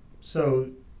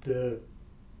 So,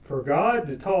 for God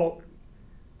to talk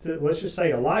to, let's just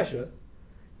say, Elisha,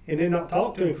 and then not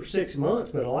talk to him for 6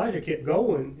 months, but Elijah kept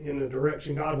going in the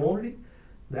direction God wanted him,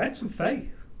 that's some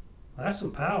faith. That's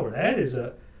some power. That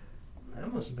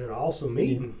must have been an awesome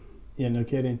meeting. Yeah, no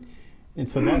kidding. And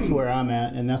so that's where I'm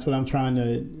at, and that's what I'm trying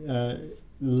to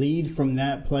lead from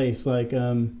that place. Like,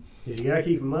 You got to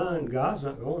keep in mind, God's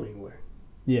not going anywhere.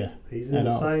 yeah, He's in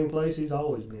the same place He's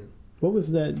always been. What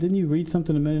was that? Didn't you read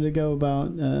something a minute ago about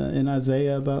in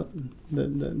Isaiah about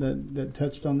that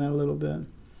touched on that a little bit?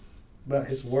 But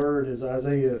His word is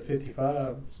Isaiah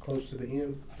 55. It's close to the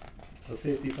end of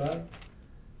 55.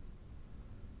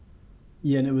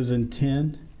 Yeah, and it was in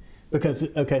 10. Because,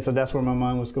 okay, so that's where my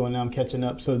mind was going. Now I'm catching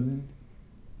up. So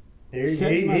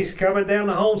he's coming down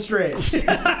the home stretch.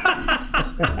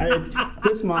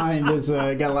 This mind has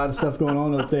got a lot of stuff going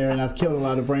on up there, and I've killed a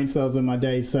lot of brain cells in my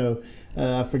day, so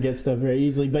I forget stuff very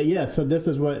easily. But yeah, so this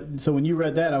is so when you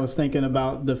read that, I was thinking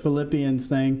about the Philippians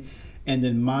thing, and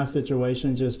then my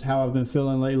situation, just how I've been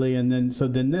feeling lately. And then,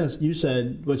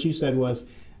 what you said was,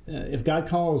 if God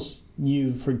calls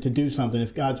you to do something,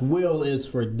 if God's will is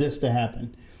for this to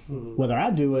happen, whether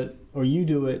I do it or you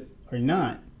do it or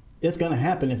not, it's going to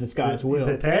happen if it's God's will.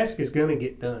 The task is going to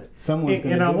get done. Someone's going to do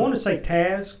it. And I want to say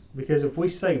task because if we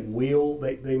say will,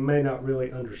 they may not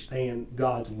really understand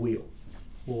God's will.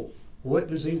 Well, what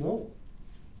does He want?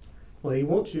 Well, He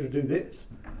wants you to do this.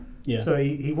 Yeah. So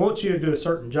he wants you to do a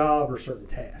certain job or certain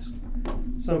task.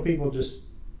 Some people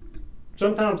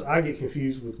sometimes I get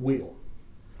confused with will.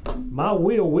 My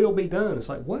will be done. It's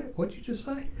like, what? What'd you just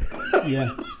say?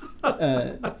 Yeah.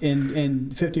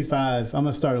 In 55, I'm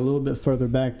going to start a little bit further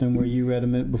back than where you read a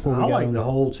minute before we got like on the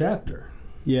whole chapter.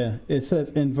 Yeah. It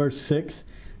says in verse 6,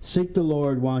 seek the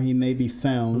Lord while He may be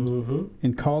found,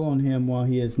 and call on Him while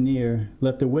He is near.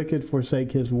 Let the wicked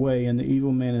forsake his way, and the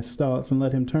evil man his thoughts, and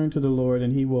let him turn to the Lord,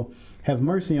 and He will have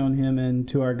mercy on him, and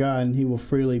to our God, and He will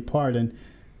freely pardon.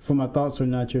 For my thoughts are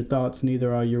not your thoughts,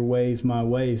 neither are your ways my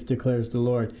ways, declares the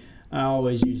Lord. I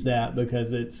always use that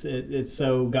because it's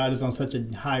so God is on such a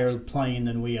higher plane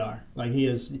than we are. Like He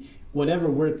is,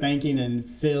 whatever we're thinking and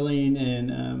feeling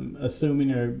and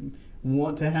assuming or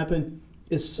want to happen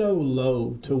is so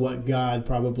low to what God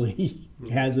probably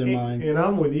has in mind. And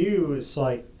I'm with you. It's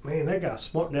like, man, that guy's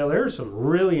smart. Now there's some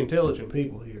really intelligent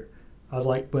people here. I was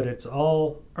like, but it's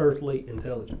all earthly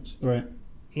intelligence. Right.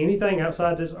 Anything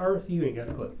outside this earth, you ain't got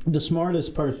a clue. The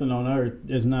smartest person on earth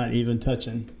is not even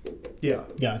touching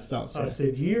God's thoughts. I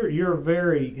said, you're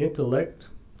very intellect,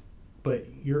 but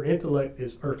your intellect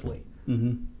is earthly.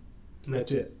 And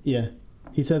that's it. Yeah.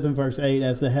 He says in verse 8,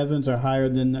 as the heavens are higher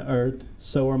than the earth,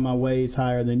 so are my ways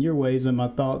higher than your ways, and my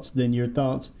thoughts than your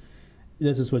thoughts.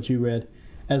 This is what you read.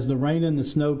 As the rain and the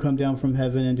snow come down from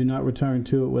heaven and do not return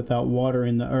to it without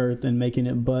watering the earth and making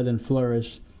it bud and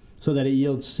flourish, so that it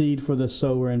yields seed for the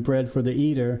sower and bread for the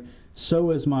eater,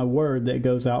 so is my word that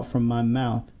goes out from my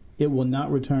mouth. It will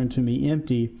not return to me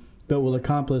empty, but will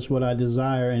accomplish what I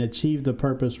desire and achieve the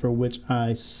purpose for which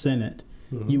I sent it.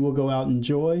 You will go out in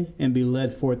joy and be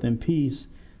led forth in peace.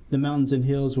 The mountains and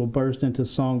hills will burst into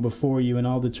song before you, and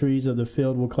all the trees of the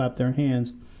field will clap their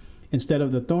hands. Instead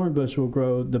of the thorn bush will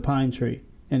grow the pine tree,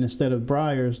 and instead of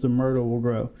briars the myrtle will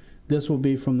grow. This will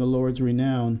be from the Lord's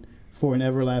renown, for an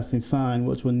everlasting sign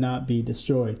which will not be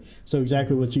destroyed. So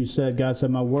exactly what you said. God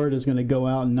said, my word is going to go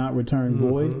out and not return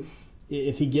void.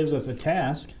 If He gives us a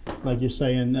task, like you're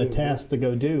saying, a task to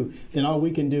go do, then all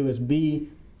we can do is be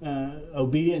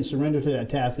obedient and surrender to that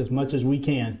task as much as we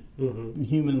can,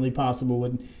 humanly possible,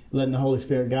 with letting the Holy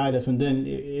Spirit guide us. And then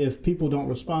if people don't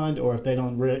respond, or if they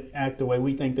don't act the way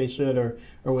we think they should, or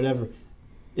whatever,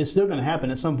 it's still going to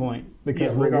happen at some point,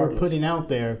 because what we're putting out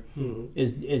there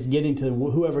is getting to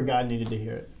whoever God needed to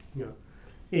hear it. Yeah.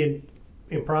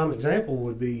 In prime example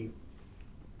would be,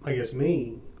 I guess,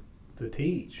 me to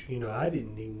teach. I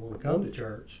didn't even want to come to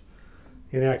church.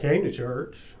 And I came to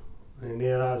church, and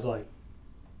then I was like,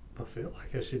 I feel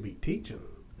like I should be teaching.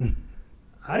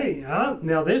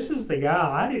 Now this is the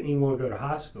guy, I didn't even want to go to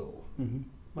high school.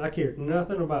 I cared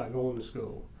nothing about going to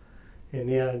school. And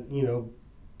then,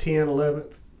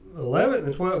 10th, 11th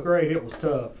and 12th grade, it was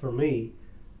tough for me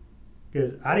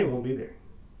because I didn't want to be there.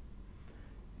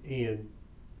 And,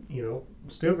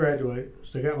 still graduated,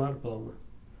 still got my diploma.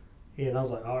 And I was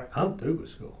like, all right, I'm through with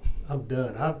school. I'm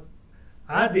done.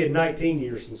 I did 19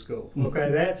 years in school.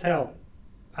 Okay, that's how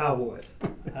I was.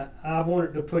 I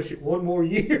wanted to push it one more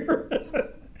year.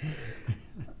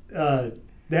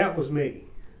 That was me.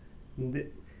 And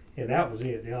that was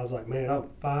it. And I was like, man, I'm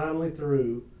finally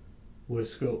through with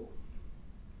school.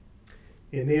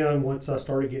 And then once I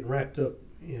started getting wrapped up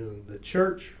in the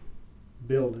church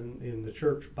building, in the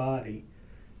church body,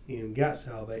 and got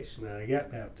salvation, and I got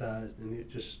baptized, and it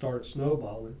just started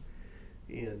snowballing.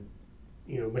 And,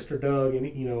 Mr. Doug,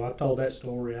 and, I've told that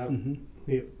story.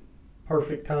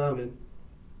 Perfect timing,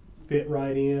 fit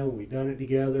right in. We done it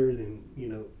together. And,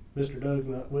 Mr. Doug's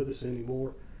not with us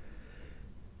anymore.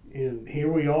 And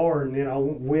here we are. And then I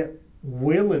went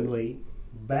willingly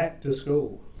back to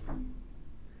school.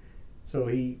 So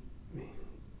his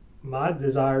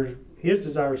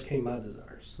desires became my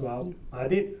desires. So I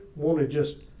didn't want to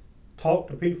just talk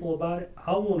to people about it.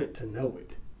 I wanted to know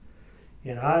it.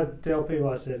 And I tell people,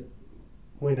 I said,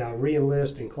 when I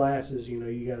re-enlist in classes, you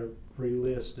got to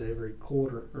re-enlist every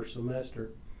quarter or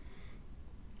semester.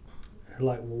 They're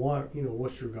like, well,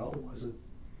 what's your goal? I said,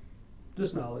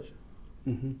 just knowledge.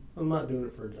 Mm-hmm. I'm not doing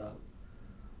it for a job.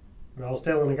 But I was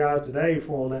telling the guys today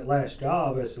before on that last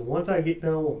job, I said, once I get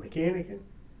done with mechanicking,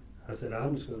 I said,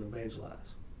 I'm just going to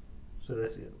evangelize. So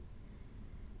that's it.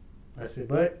 I said,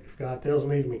 but if God tells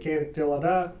me to mechanic till I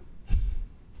die,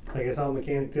 I guess I'll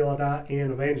mechanic till I die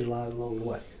and evangelize along the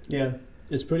way. Yeah,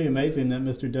 it's pretty amazing that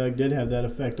Mr. Doug did have that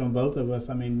effect on both of us.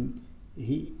 I mean,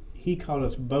 he called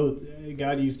us both.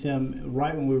 God used him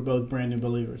right when we were both brand new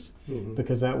believers,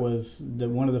 because that was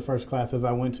one of the first classes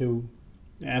I went to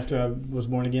after I was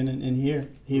born again. And here,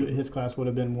 his class would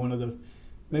have been one of the,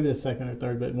 maybe the second or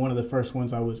third, but one of the first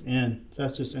ones I was in. So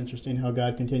that's just interesting how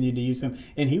God continued to use him.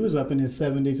 And he was up in his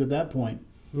 70s at that point.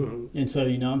 Mm-hmm. And so,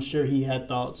 I'm sure he had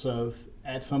thoughts of,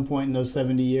 at some point in those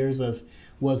 70 years, of,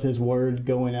 was his word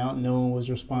going out and no one was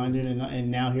responding? And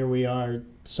now here we are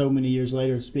so many years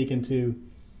later speaking to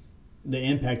the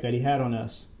impact that he had on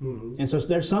us. Mm-hmm. And so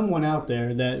there's someone out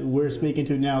there that we're speaking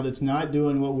to now that's not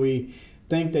doing what we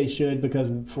think they should, because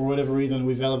for whatever reason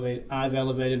I've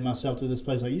elevated myself to this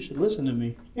place. Like, you should listen to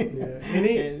me. Yeah. And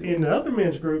in the other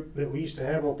men's group that we used to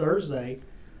have on Thursday,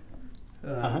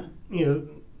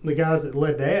 the guys that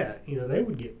led that, they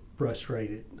would get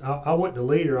frustrated. I wasn't the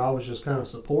leader. I was just kind of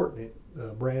supporting it.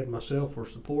 Brad and myself were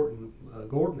supporting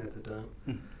Gordon at the time.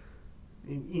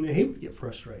 And, he would get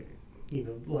frustrated.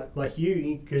 Like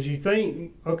you, because you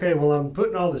think, okay, well, I'm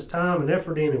putting all this time and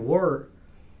effort in and work,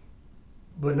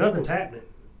 but nothing's happening.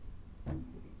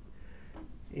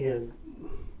 And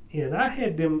I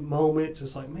had them moments,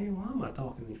 it's like, man, why am I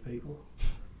talking to these people?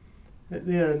 And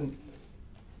then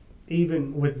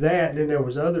even with that, then there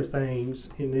was other things.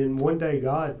 And then one day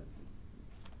God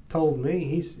told me,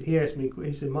 he asked me,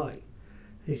 he said, Mike,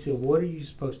 he said, what are you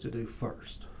supposed to do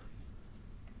first?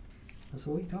 I said,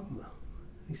 what are you talking about?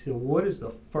 He said, what is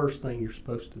the first thing you're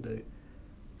supposed to do?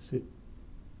 I said,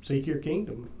 seek your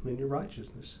kingdom and your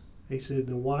righteousness. He said,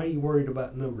 then why are you worried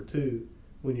about number 2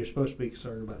 when you're supposed to be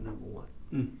concerned about number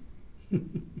 1?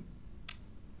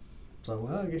 So,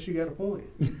 well, I guess you got a point.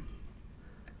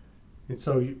 And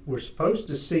so we're supposed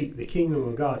to seek the kingdom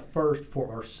of God first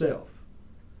for ourselves.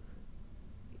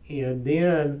 And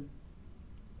then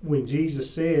when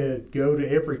Jesus said, go to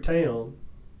every town,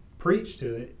 preach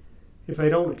to it, if they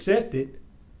don't accept it,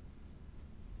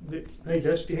 hey,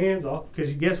 dust your hands off,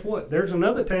 because guess what? There's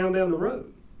another town down the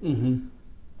road. Mm-hmm.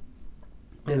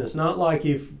 And it's not like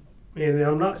and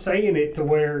I'm not saying it to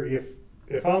where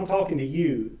if I'm talking to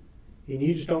you and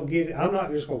you just don't get it, I'm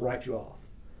not just going to write you off.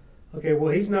 Okay,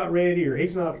 well, he's not ready or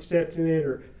he's not accepting it,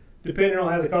 or depending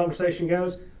on how the conversation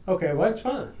goes, okay, well, that's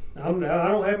fine. I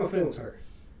don't have my feelings hurt.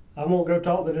 I'm going to go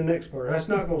talk to the next person. That's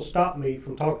not going to stop me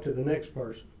from talking to the next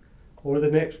person or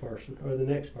the next person or the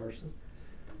next person.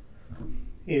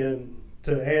 And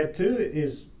to add to it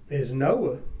is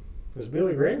Noah, as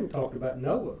Billy Graham talked about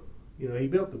Noah. He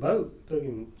built the boat. It took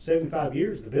him 75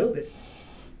 years to build it.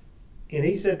 And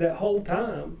he said that whole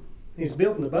time he's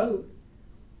building the boat,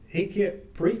 he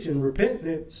kept preaching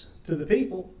repentance to the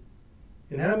people.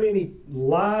 And how many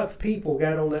live people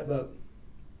got on that boat?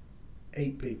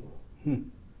 8 people.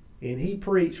 And he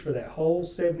preached for that whole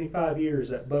 75 years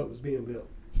that boat was being built.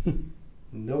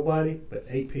 Nobody but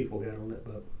 8 people got on that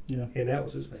boat. Yeah. And that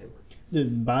was his family. The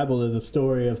Bible is a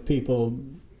story of people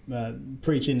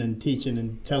preaching and teaching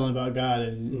and telling about God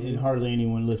and hardly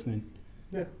anyone listening.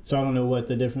 Yeah. So I don't know what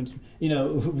the difference.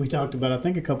 We talked about, I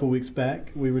think a couple weeks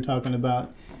back, we were talking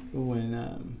about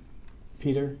when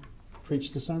Peter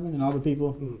preached the sermon and all the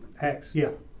people. Acts,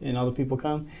 yeah. And all the people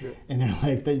come. Yeah. And they're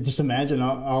like, just imagine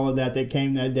all of that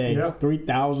came that day. Yeah.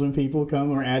 3,000 people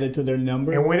come or added to their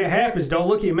number. And when it happens, don't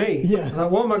look at me. Yeah.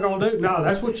 Like, what am I going to do? No,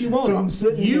 that's what you want. So I'm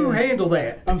sitting you here, handle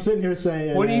that. I'm sitting here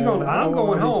saying, what are you going to do? I'm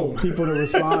going home. People to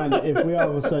respond. If we all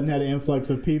of a sudden had an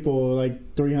influx of people,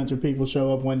 like 300 people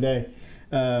show up one day,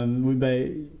 we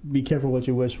may be careful what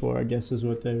you wish for, I guess is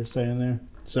what they were saying there.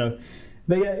 So,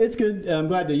 but yeah, it's good. I'm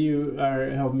glad that you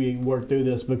are helping me work through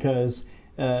this, because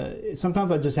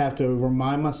sometimes I just have to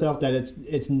remind myself that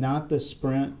it's not the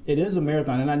sprint. It is a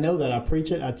marathon, and I know that. I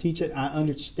preach it, I teach it, I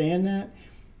understand that,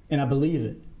 and I believe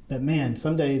it. But man,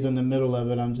 some days in the middle of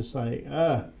it, I'm just like,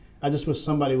 I just wish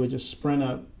somebody would just sprint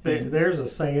up. There's a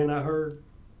saying I heard,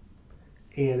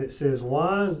 and it says,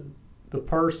 why is the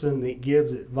person that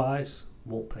gives advice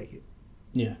won't take it?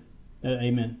 Yeah.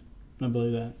 Amen. I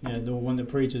believe that. Yeah, the one that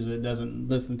preaches it doesn't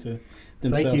listen to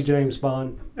themselves. Thank you, James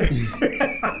Bond.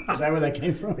 Is that where that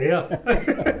came from?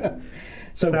 Yeah.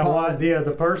 So Paul,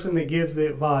 the person that gives the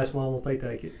advice, why won't they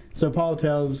take it? So Paul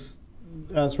tells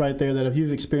us right there that if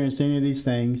you've experienced any of these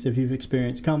things, if you've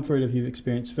experienced comfort, if you've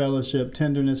experienced fellowship,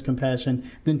 tenderness, compassion,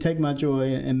 then take my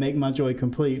joy and make my joy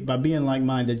complete by being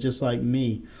like-minded, just like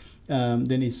me.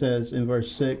 Then he says in verse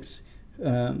 6,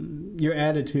 your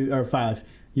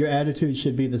attitude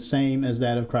should be the same as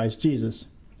that of Christ Jesus,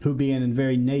 who being in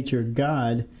very nature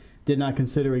God, did not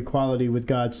consider equality with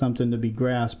God something to be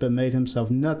grasped, but made himself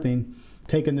nothing,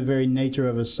 taking the very nature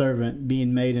of a servant,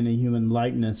 being made in a human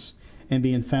likeness, and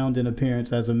being found in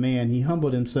appearance as a man, he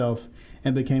humbled himself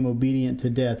and became obedient to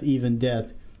death, even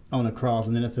death on a cross.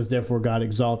 And then it says, therefore God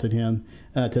exalted him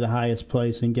to the highest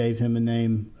place and gave him a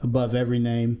name above every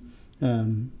name,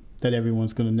 that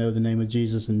everyone's going to know the name of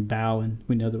Jesus and bow, and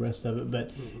we know the rest of it.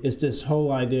 But it's this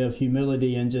whole idea of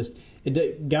humility and just,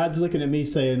 God's looking at me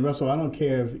saying, Russell, I don't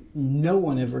care if no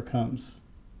one ever comes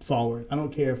forward. I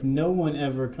don't care if no one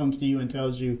ever comes to you and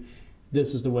tells you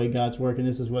this is the way God's working,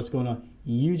 this is what's going on.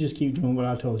 You just keep doing what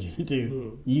I told you to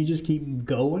do. You just keep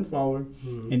going forward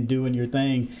and doing your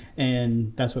thing.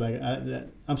 And that's what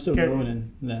I'm still growing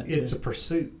in that. It's a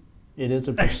pursuit. It is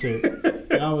a pursuit.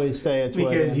 I always say it's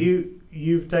because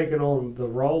you've taken on the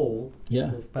role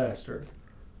of pastor.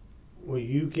 Well,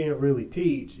 you can't really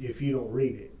teach if you don't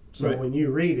read it. So when you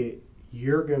read it,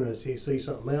 you're going to see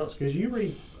something else because you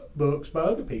read books by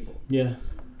other people. Yeah.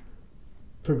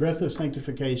 Progressive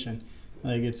sanctification.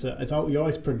 Like you're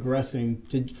always progressing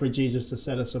for Jesus to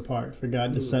set us apart, for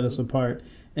God to set us apart.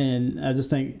 And I just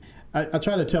think I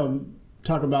try to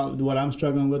talk about what I'm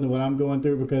struggling with and what I'm going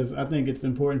through, because I think it's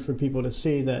important for people to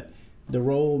see that the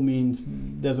role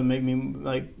doesn't make me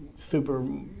like super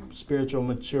spiritual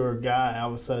mature guy all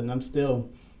of a sudden. I'm still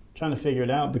trying to figure it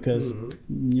out because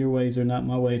your ways are not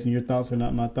my ways and your thoughts are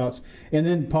not my thoughts. And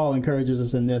then Paul encourages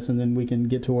us in this, and then we can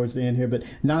get towards the end here. But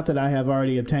not that I have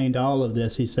already obtained all of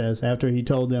this, he says, after he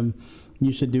told them,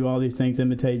 you should do all these things,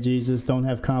 imitate Jesus, don't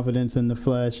have confidence in the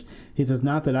flesh. He says,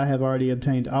 not that I have already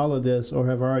obtained all of this or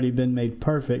have already been made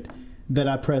perfect, but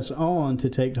I press on to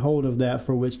take hold of that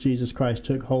for which Jesus Christ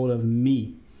took hold of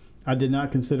me. I did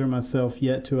not consider myself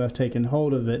yet to have taken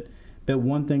hold of it, but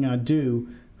one thing I do,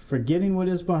 forgetting what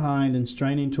is behind and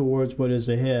straining towards what is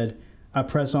ahead, I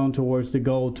press on towards the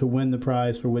goal to win the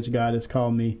prize for which God has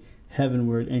called me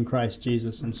heavenward in Christ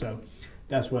Jesus. And so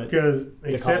that's what because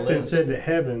acceptance into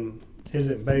heaven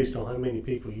isn't based on how many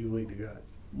people you lead to God.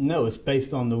 No, it's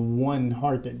based on the one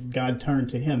heart that God turned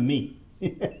to him, me.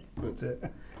 That's it.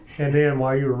 And then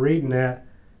while you were reading that,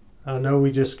 I know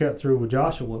we just got through with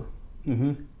Joshua.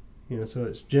 You know, so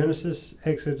it's Genesis,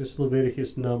 Exodus,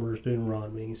 Leviticus, Numbers,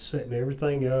 Deuteronomy. He's setting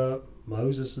everything up.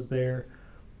 Moses is there.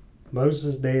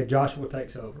 Moses is dead. Joshua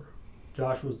takes over.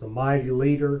 Joshua's the mighty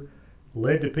leader,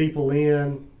 led the people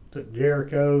in, took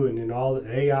Jericho and then all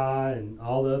the Ai and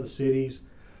all the other cities,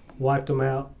 wiped them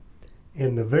out.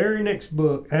 And the very next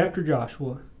book after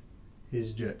Joshua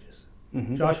is Judges.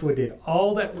 Joshua did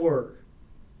all that work,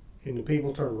 and the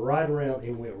people turned right around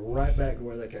and went right back to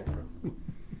where they came from.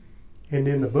 And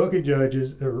then the book of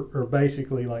Judges are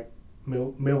basically like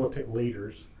militant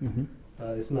leaders.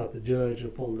 It's not the judge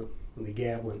upon the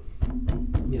gabbling.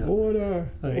 Order.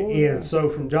 And so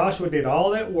from Joshua did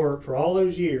all that work for all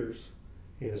those years,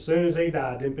 and as soon as he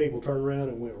died, then people turned around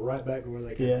and went right back to where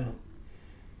they came from.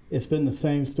 It's been the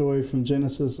same story from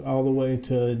Genesis all the way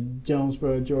to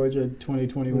Jonesboro, Georgia,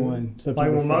 2021. Like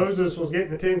when Moses was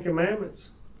getting the Ten Commandments,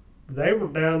 they were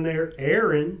down there,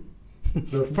 Aaron,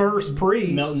 the first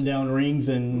priest, melting down rings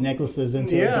and necklaces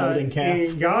into a golden calf.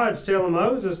 And God's telling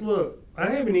Moses, look,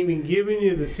 I haven't even given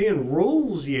you the 10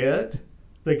 rules yet,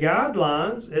 the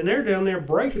guidelines, and they're down there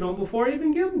breaking them before I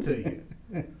even give them to you.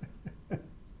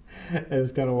 It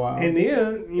was kind of wild. And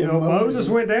then, Moses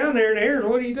went down there and Aaron,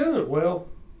 what are you doing? Well,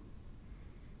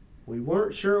 we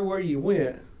weren't sure where you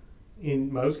went.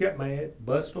 And Moses got mad,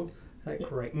 busted them. That's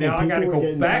correct. Now I got to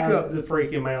go back up the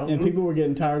freaking mountain. And people were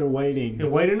getting tired of waiting.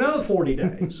 And wait another 40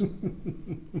 days.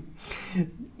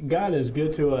 God is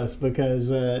good to us because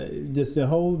just the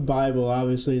whole Bible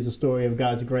obviously is a story of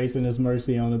God's grace and his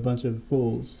mercy on a bunch of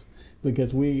fools.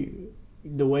 Because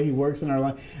the way he works in our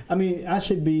life. I mean, I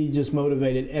should be just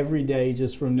motivated every day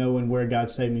just from knowing where God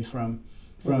saved me from.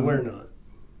 Well, we're not.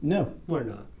 No. We're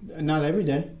not. Not every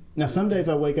day. Now, some days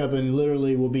I wake up and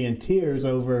literally will be in tears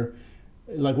over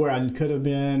like where I could have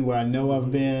been, where I know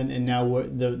I've been, and now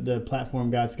what the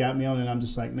platform God's got me on, and I'm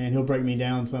just like, man, he'll break me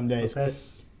down some days.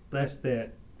 That's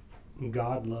that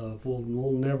God love.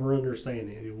 We'll never understand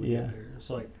it if we get there. It's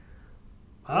like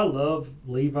I love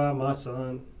Levi, my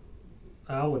son.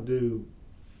 I'd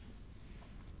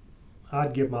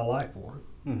give my life for him.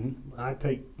 Mm-hmm. I'd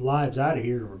take lives out of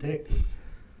here to protect him.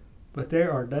 But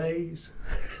there are days,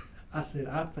 I said,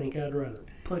 I think I'd rather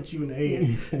punch you in the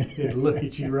head than look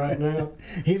at you right now.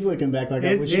 He's looking back like,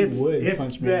 I wish you would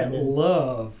punch me in the head. It's that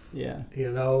love, yeah.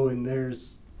 You know, and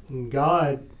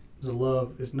God's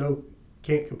love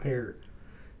can't compare.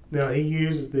 Now, he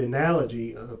uses the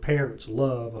analogy of a parent's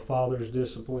love, a father's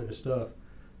discipline and stuff,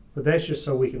 but that's just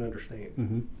so we can understand.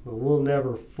 Mm-hmm. But we'll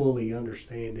never fully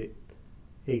understand it,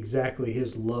 exactly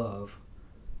his love,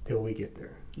 till we get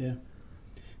there. Yeah.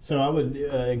 So I would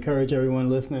encourage everyone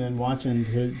listening and watching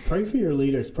to pray for your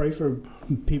leaders. Pray for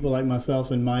people like myself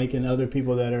and Mike and other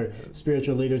people that are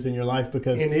spiritual leaders in your life.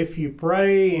 And if you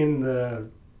pray and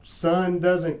the sun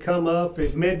doesn't come up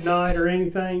at midnight or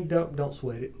anything, don't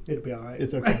sweat it. It'll be all right.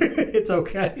 It's okay. It's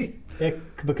okay.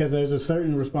 Because there's a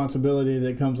certain responsibility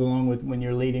that comes along with when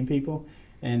you're leading people.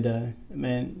 And,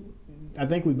 man, I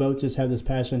think we both just have this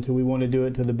passion we want to do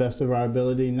it to the best of our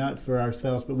ability, not for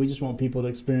ourselves, but we just want people to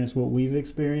experience what we've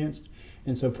experienced.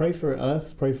 And so pray for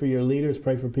us, pray for your leaders,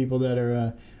 pray for people that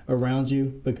are around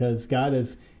you, because God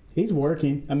He's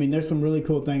working. I mean, there's some really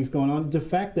cool things going on. The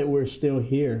fact that we're still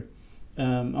here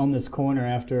on this corner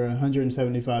after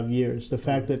 175 years, the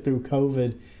fact that through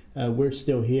COVID we're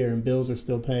still here and bills are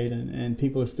still paid and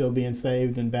people are still being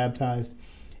saved and baptized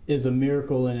is a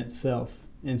miracle in itself.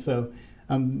 And so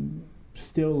I'm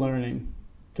still learning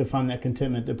to find that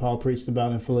contentment that Paul preached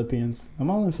about in Philippians. I'm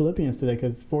all in Philippians today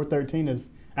because 4:13 is,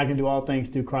 I can do all things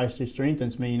through Christ who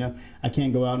strengthens me. You know, I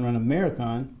can't go out and run a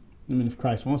marathon. I mean, if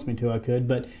Christ wants me to, I could.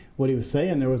 But what he was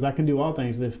saying there was, I can do all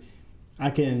things if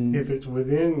it's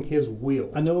within his will.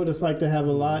 I know what it's like to have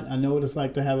a lot. I know what it's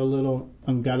like to have a little.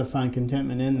 I've got to find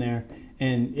contentment in there.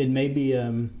 And it may be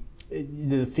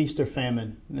the feast or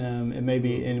famine. It may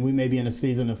be, and we may be in a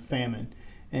season of famine.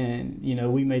 And, you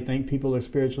know, we may think people are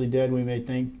spiritually dead. We may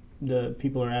think the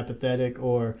people are apathetic,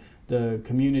 or the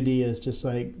community is just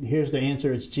like, here's the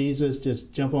answer. It's Jesus.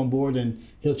 Just jump on board and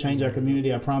he'll change our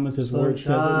community. I promise his word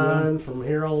says it will. From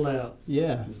here on out.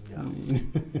 Yeah.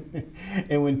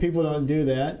 And when people don't do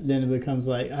that, then it becomes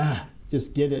like,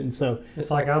 just get it. And so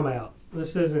it's like, I'm out.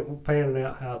 This isn't panning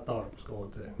out how I thought it was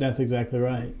going to. That's exactly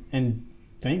right. And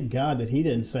thank God that he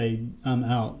didn't say, I'm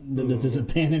out, that this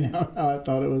isn't panning out how I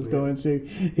thought it was going to.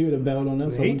 He would have bailed on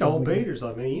us. He told Peter,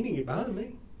 like, man, you need to get behind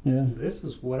me. Yeah. This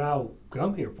is what I'll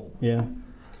come here for. Yeah.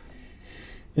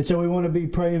 And so we want to be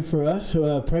praying for us.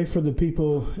 Pray for the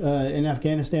people in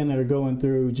Afghanistan that are going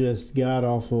through just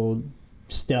god-awful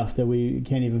stuff that we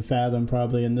can't even fathom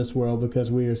probably in this world, because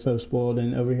we are so spoiled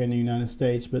and over here in the United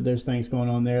States. But there's things going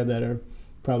on there that are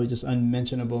probably just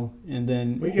unmentionable. And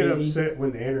then we get upset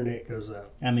when the internet goes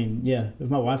out. I mean, yeah,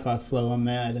 if my Wi-Fi's slow, I'm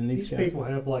mad. And these people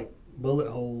have like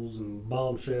bullet holes and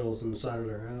bomb shells in the side of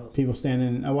their house. People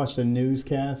standing. I watched a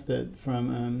newscast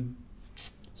from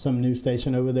some news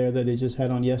station over there that they just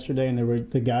had on yesterday, and there were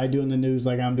the guy doing the news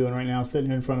like I'm doing right now, sitting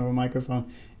here in front of a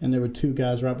microphone, and there were two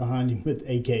guys right behind him with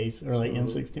AKs or like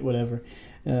M16, whatever.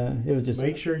 It was just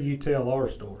make sure you tell our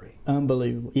story.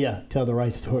 Unbelievable. Yeah, tell the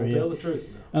right story. Tell the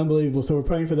truth. Unbelievable. So we're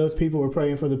praying for those people. We're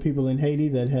praying for the people in Haiti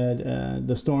that had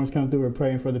the storms come through. We're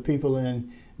praying for the people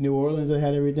in New Orleans that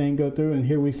had everything go through. And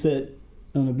here we sit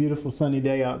on a beautiful sunny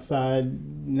day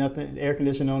outside, nothing, air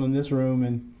conditioning on in this room,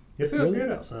 and it feels really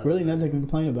good outside. Really nothing to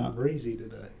complain about. Breezy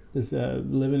today. Just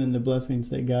living in the blessings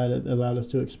that God allowed us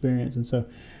to experience. And so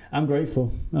I'm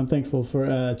grateful. I'm thankful for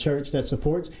a church that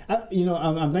supports.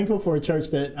 I'm thankful for a church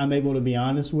that I'm able to be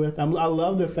honest with. I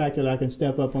love the fact that I can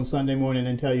step up on Sunday morning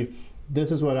and tell you,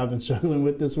 this is what I've been struggling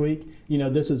with this week. You know,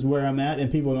 this is where I'm at.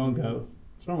 And people don't go,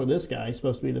 what's wrong with this guy? He's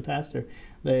supposed to be the pastor.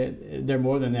 They're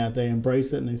more than that. They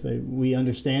embrace it and they say, we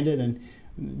understand it, and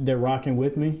they're rocking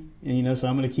with me. And, you know, so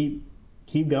I'm going to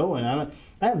keep going. I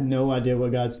have no idea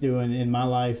what God's doing in my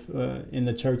life, in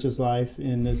the church's life,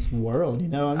 in this world. You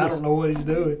know, I don't know what he's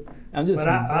doing.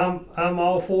 I'm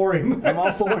all for him. I'm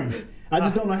all for him. I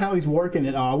just don't know how he's working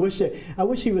it all. I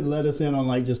wish he would let us in on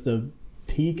like just a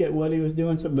peek at what he was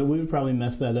doing. But we would probably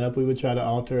mess that up. We would try to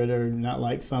alter it or not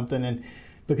like something, and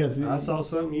because I saw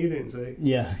something you didn't see.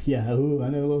 Yeah. Ooh, I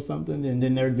know a little something, and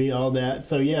then there'd be all that.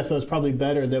 So so it's probably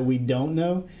better that we don't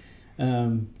know.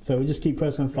 So we just keep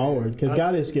pressing forward because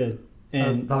God is good. And I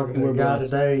was talking to a guy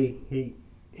today.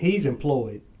 He's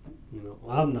employed. You know,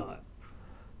 I'm not.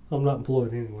 I'm not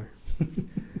employed anywhere.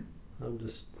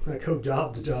 I go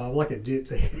job to job like a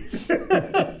gypsy.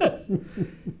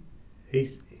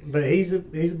 He's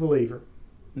a believer.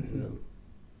 Mm-hmm. You know,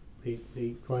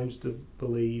 he claims to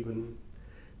believe and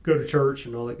go to church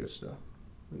and all that good stuff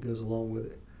that goes along with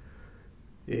it.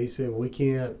 he said, we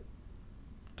can't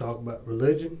talk about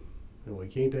religion, and we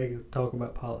can't talk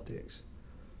about politics.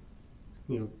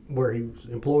 You know, where he was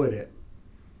employed at.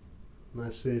 And I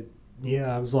said,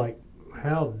 yeah, I was like,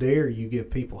 how dare you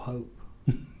give people hope?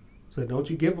 I said, don't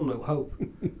you give them no hope.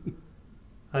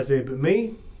 I said, but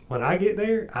me, when I get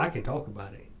there, I can talk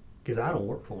about it because I don't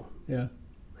work for them. Yeah.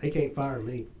 They can't fire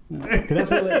me. Yeah.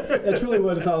 That's really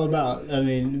what it's all about. I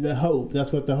mean, the hope.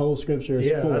 That's what the whole scripture is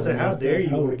for. Yeah, I said, how dare you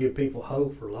hope. want to give people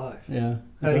hope for life? Yeah.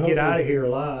 How to get out of here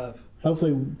alive.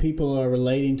 Hopefully people are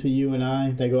relating to you and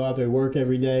I. They go out there, work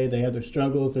every day. They have their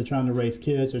struggles. They're trying to raise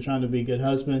kids. They're trying to be good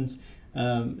husbands.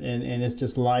 And it's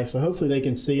just life. So hopefully they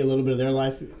can see a little bit of their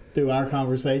life through our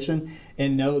conversation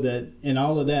and know that in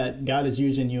all of that, God is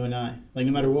using you and I. Like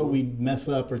no matter what we mess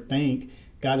up or think,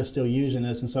 God is still using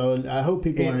us. And so I hope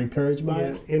people are encouraged by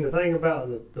it. And the thing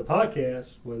about the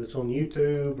podcast, whether it's on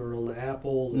YouTube or on the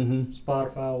Apple,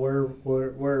 Spotify,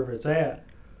 wherever it's at,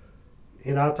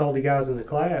 and I told the guys in the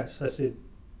class, I said,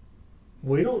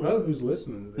 we don't know who's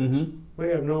listening to this. We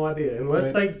have no idea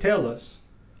unless they tell us.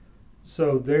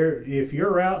 So if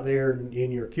you're out there and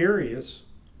you're curious,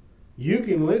 you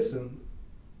can listen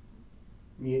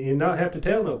and not have to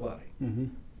tell nobody.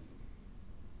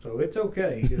 So it's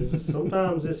okay, because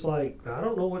sometimes it's like, I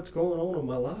don't know what's going on in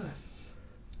my life.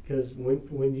 Because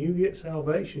when you get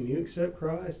salvation, you accept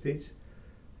Christ,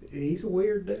 he's a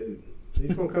weird dude.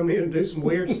 He's going to come in and do some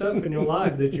weird stuff in your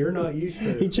life that you're not used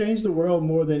to. He changed the world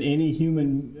more than any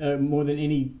human, more than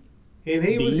any. And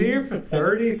he was here for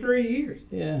 33 years.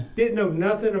 Yeah. Didn't know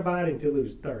nothing about him until he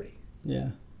was 30.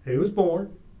 Yeah. He was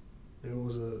born. It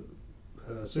was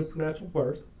a supernatural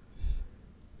birth.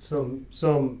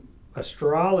 Some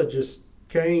astrologists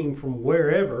came from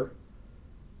wherever.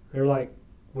 They're like,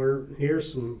 here's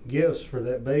some gifts for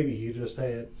that baby you just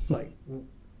had. It's like,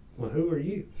 well, who are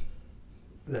you?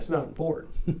 That's not important.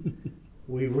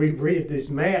 We read these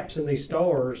maps and these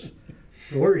stars,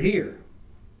 and we're here.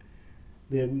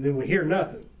 Then we hear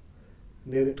nothing.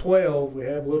 And then at 12, we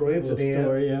have a little incident. A little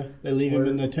story, yeah. They leave him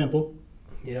in the temple.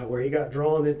 Yeah, where he got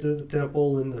drawn into the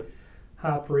temple, and the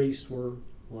high priests were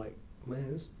like,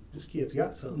 man, this kid's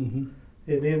got something.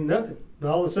 And then nothing. And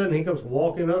all of a sudden, he comes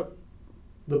walking up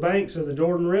the banks of the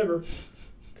Jordan River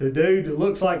to a dude that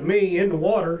looks like me in the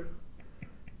water.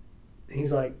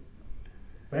 He's like,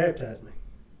 baptize me.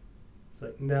 It's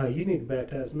like, no, you need to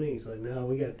baptize me. He's like, no,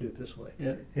 we got to do it this way.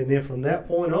 Yeah. And then from that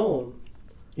point on,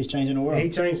 he's changing the world. He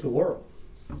changed the world.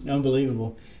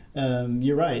 Unbelievable.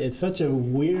 You're right. It's such a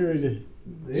weird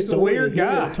He's story a weird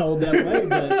guy. Told that way,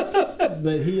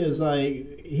 but he is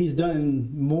like, he's done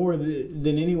more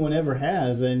than anyone ever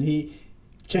has, and he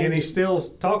changed. And he's still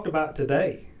talked about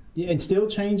today. Yeah, and still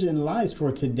changing lives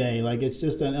for today. Like, it's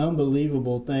just an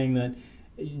unbelievable thing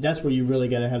that's where you really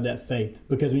got to have that faith.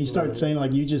 Because when you start saying,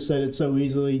 like you just said it so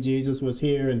easily, Jesus was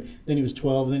here, and then he was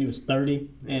 12, and then he was 30,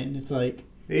 and it's like...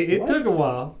 It took a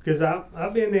while, because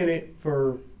I've been in it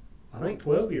for, I think,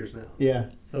 12 years now. Yeah.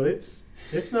 So it's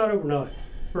not overnight.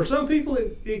 For some people,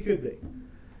 it could be.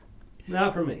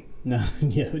 Not for me. No,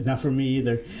 yeah, not for me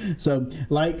either. So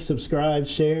like, subscribe,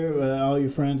 share, all your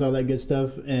friends, all that good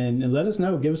stuff, and let us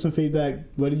know. Give us some feedback.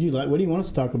 What did you like? What do you want us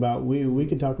to talk about? We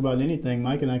can talk about anything.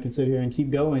 Mike and I can sit here and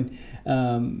keep going.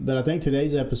 But I think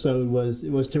today's episode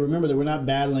was to remember that we're not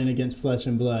battling against flesh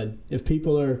and blood. If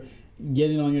people are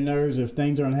getting on your nerves, if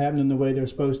things aren't happening the way they're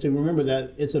supposed to, remember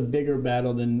that it's a bigger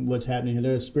battle than what's happening here.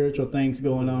 There are spiritual things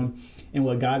going on, and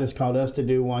what God has called us to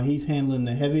do while he's handling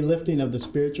the heavy lifting of the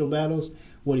spiritual battles,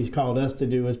 what he's called us to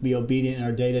do is be obedient in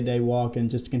our day-to-day walk and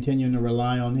just continuing to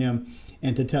rely on him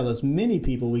and to tell as many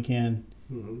people we can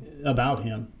about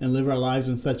him and live our lives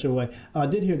in such a way. I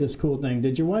did hear this cool thing.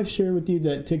 Did your wife share with you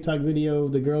that TikTok video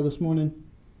of the girl this morning?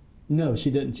 No,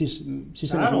 she didn't. She sent it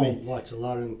to me. I don't watch a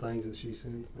lot of the things that she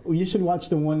sends me. Well, you should watch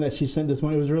the one that she sent this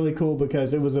morning. It was really cool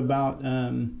because it was about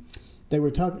they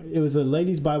were talking. It was a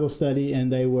ladies' Bible study,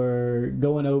 and they were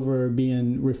going over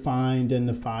being refined in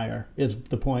the fire. Is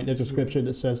the point? There's a scripture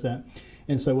that says that.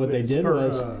 And so what they did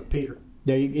was Peter.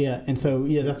 And so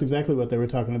that's exactly what they were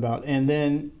talking about. And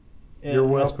then you're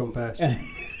welcome, Pastor.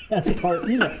 That's part.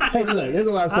 Hey, look, there's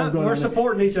a lot of stuff going on. We're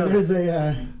supporting each other.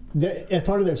 There's as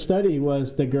part of their study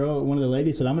was one of the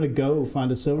ladies said, I'm going to go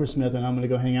find a silversmith and I'm going to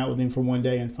go hang out with him for one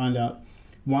day and find out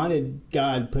why did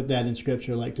God put that in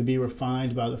Scripture, like to be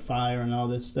refined by the fire and all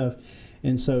this stuff.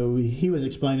 And so he was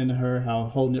explaining to her how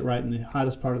holding it right in the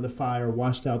hottest part of the fire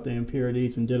washed out the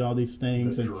impurities and did all these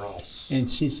things. And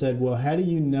she said, well, how do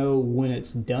you know when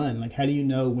it's done? Like, how do you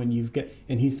know when you've got...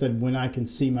 And he said, when I can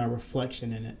see my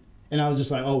reflection in it. And I was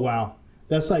just like, oh, wow.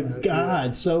 That's like That's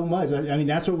God so much. I mean,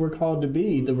 that's what we're called to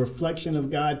be, the reflection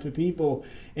of God to people.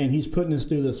 And he's putting us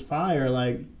through this fire.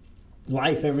 Like,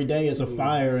 life every day is a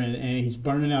fire, and he's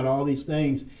burning out all these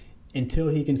things until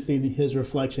he can see his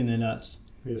reflection in us.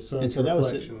 His and son's so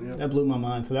reflection, that blew my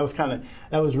mind. So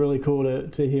that was really cool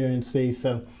to hear and see.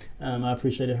 So I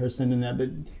appreciated her sending that. But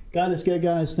God is good,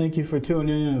 guys. Thank you for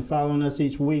tuning in and following us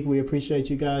each week. We appreciate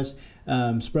you guys.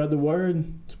 Spread the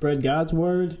word, spread God's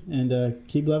word, and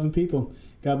keep loving people.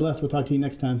 God bless. We'll talk to you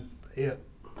next time. Yeah.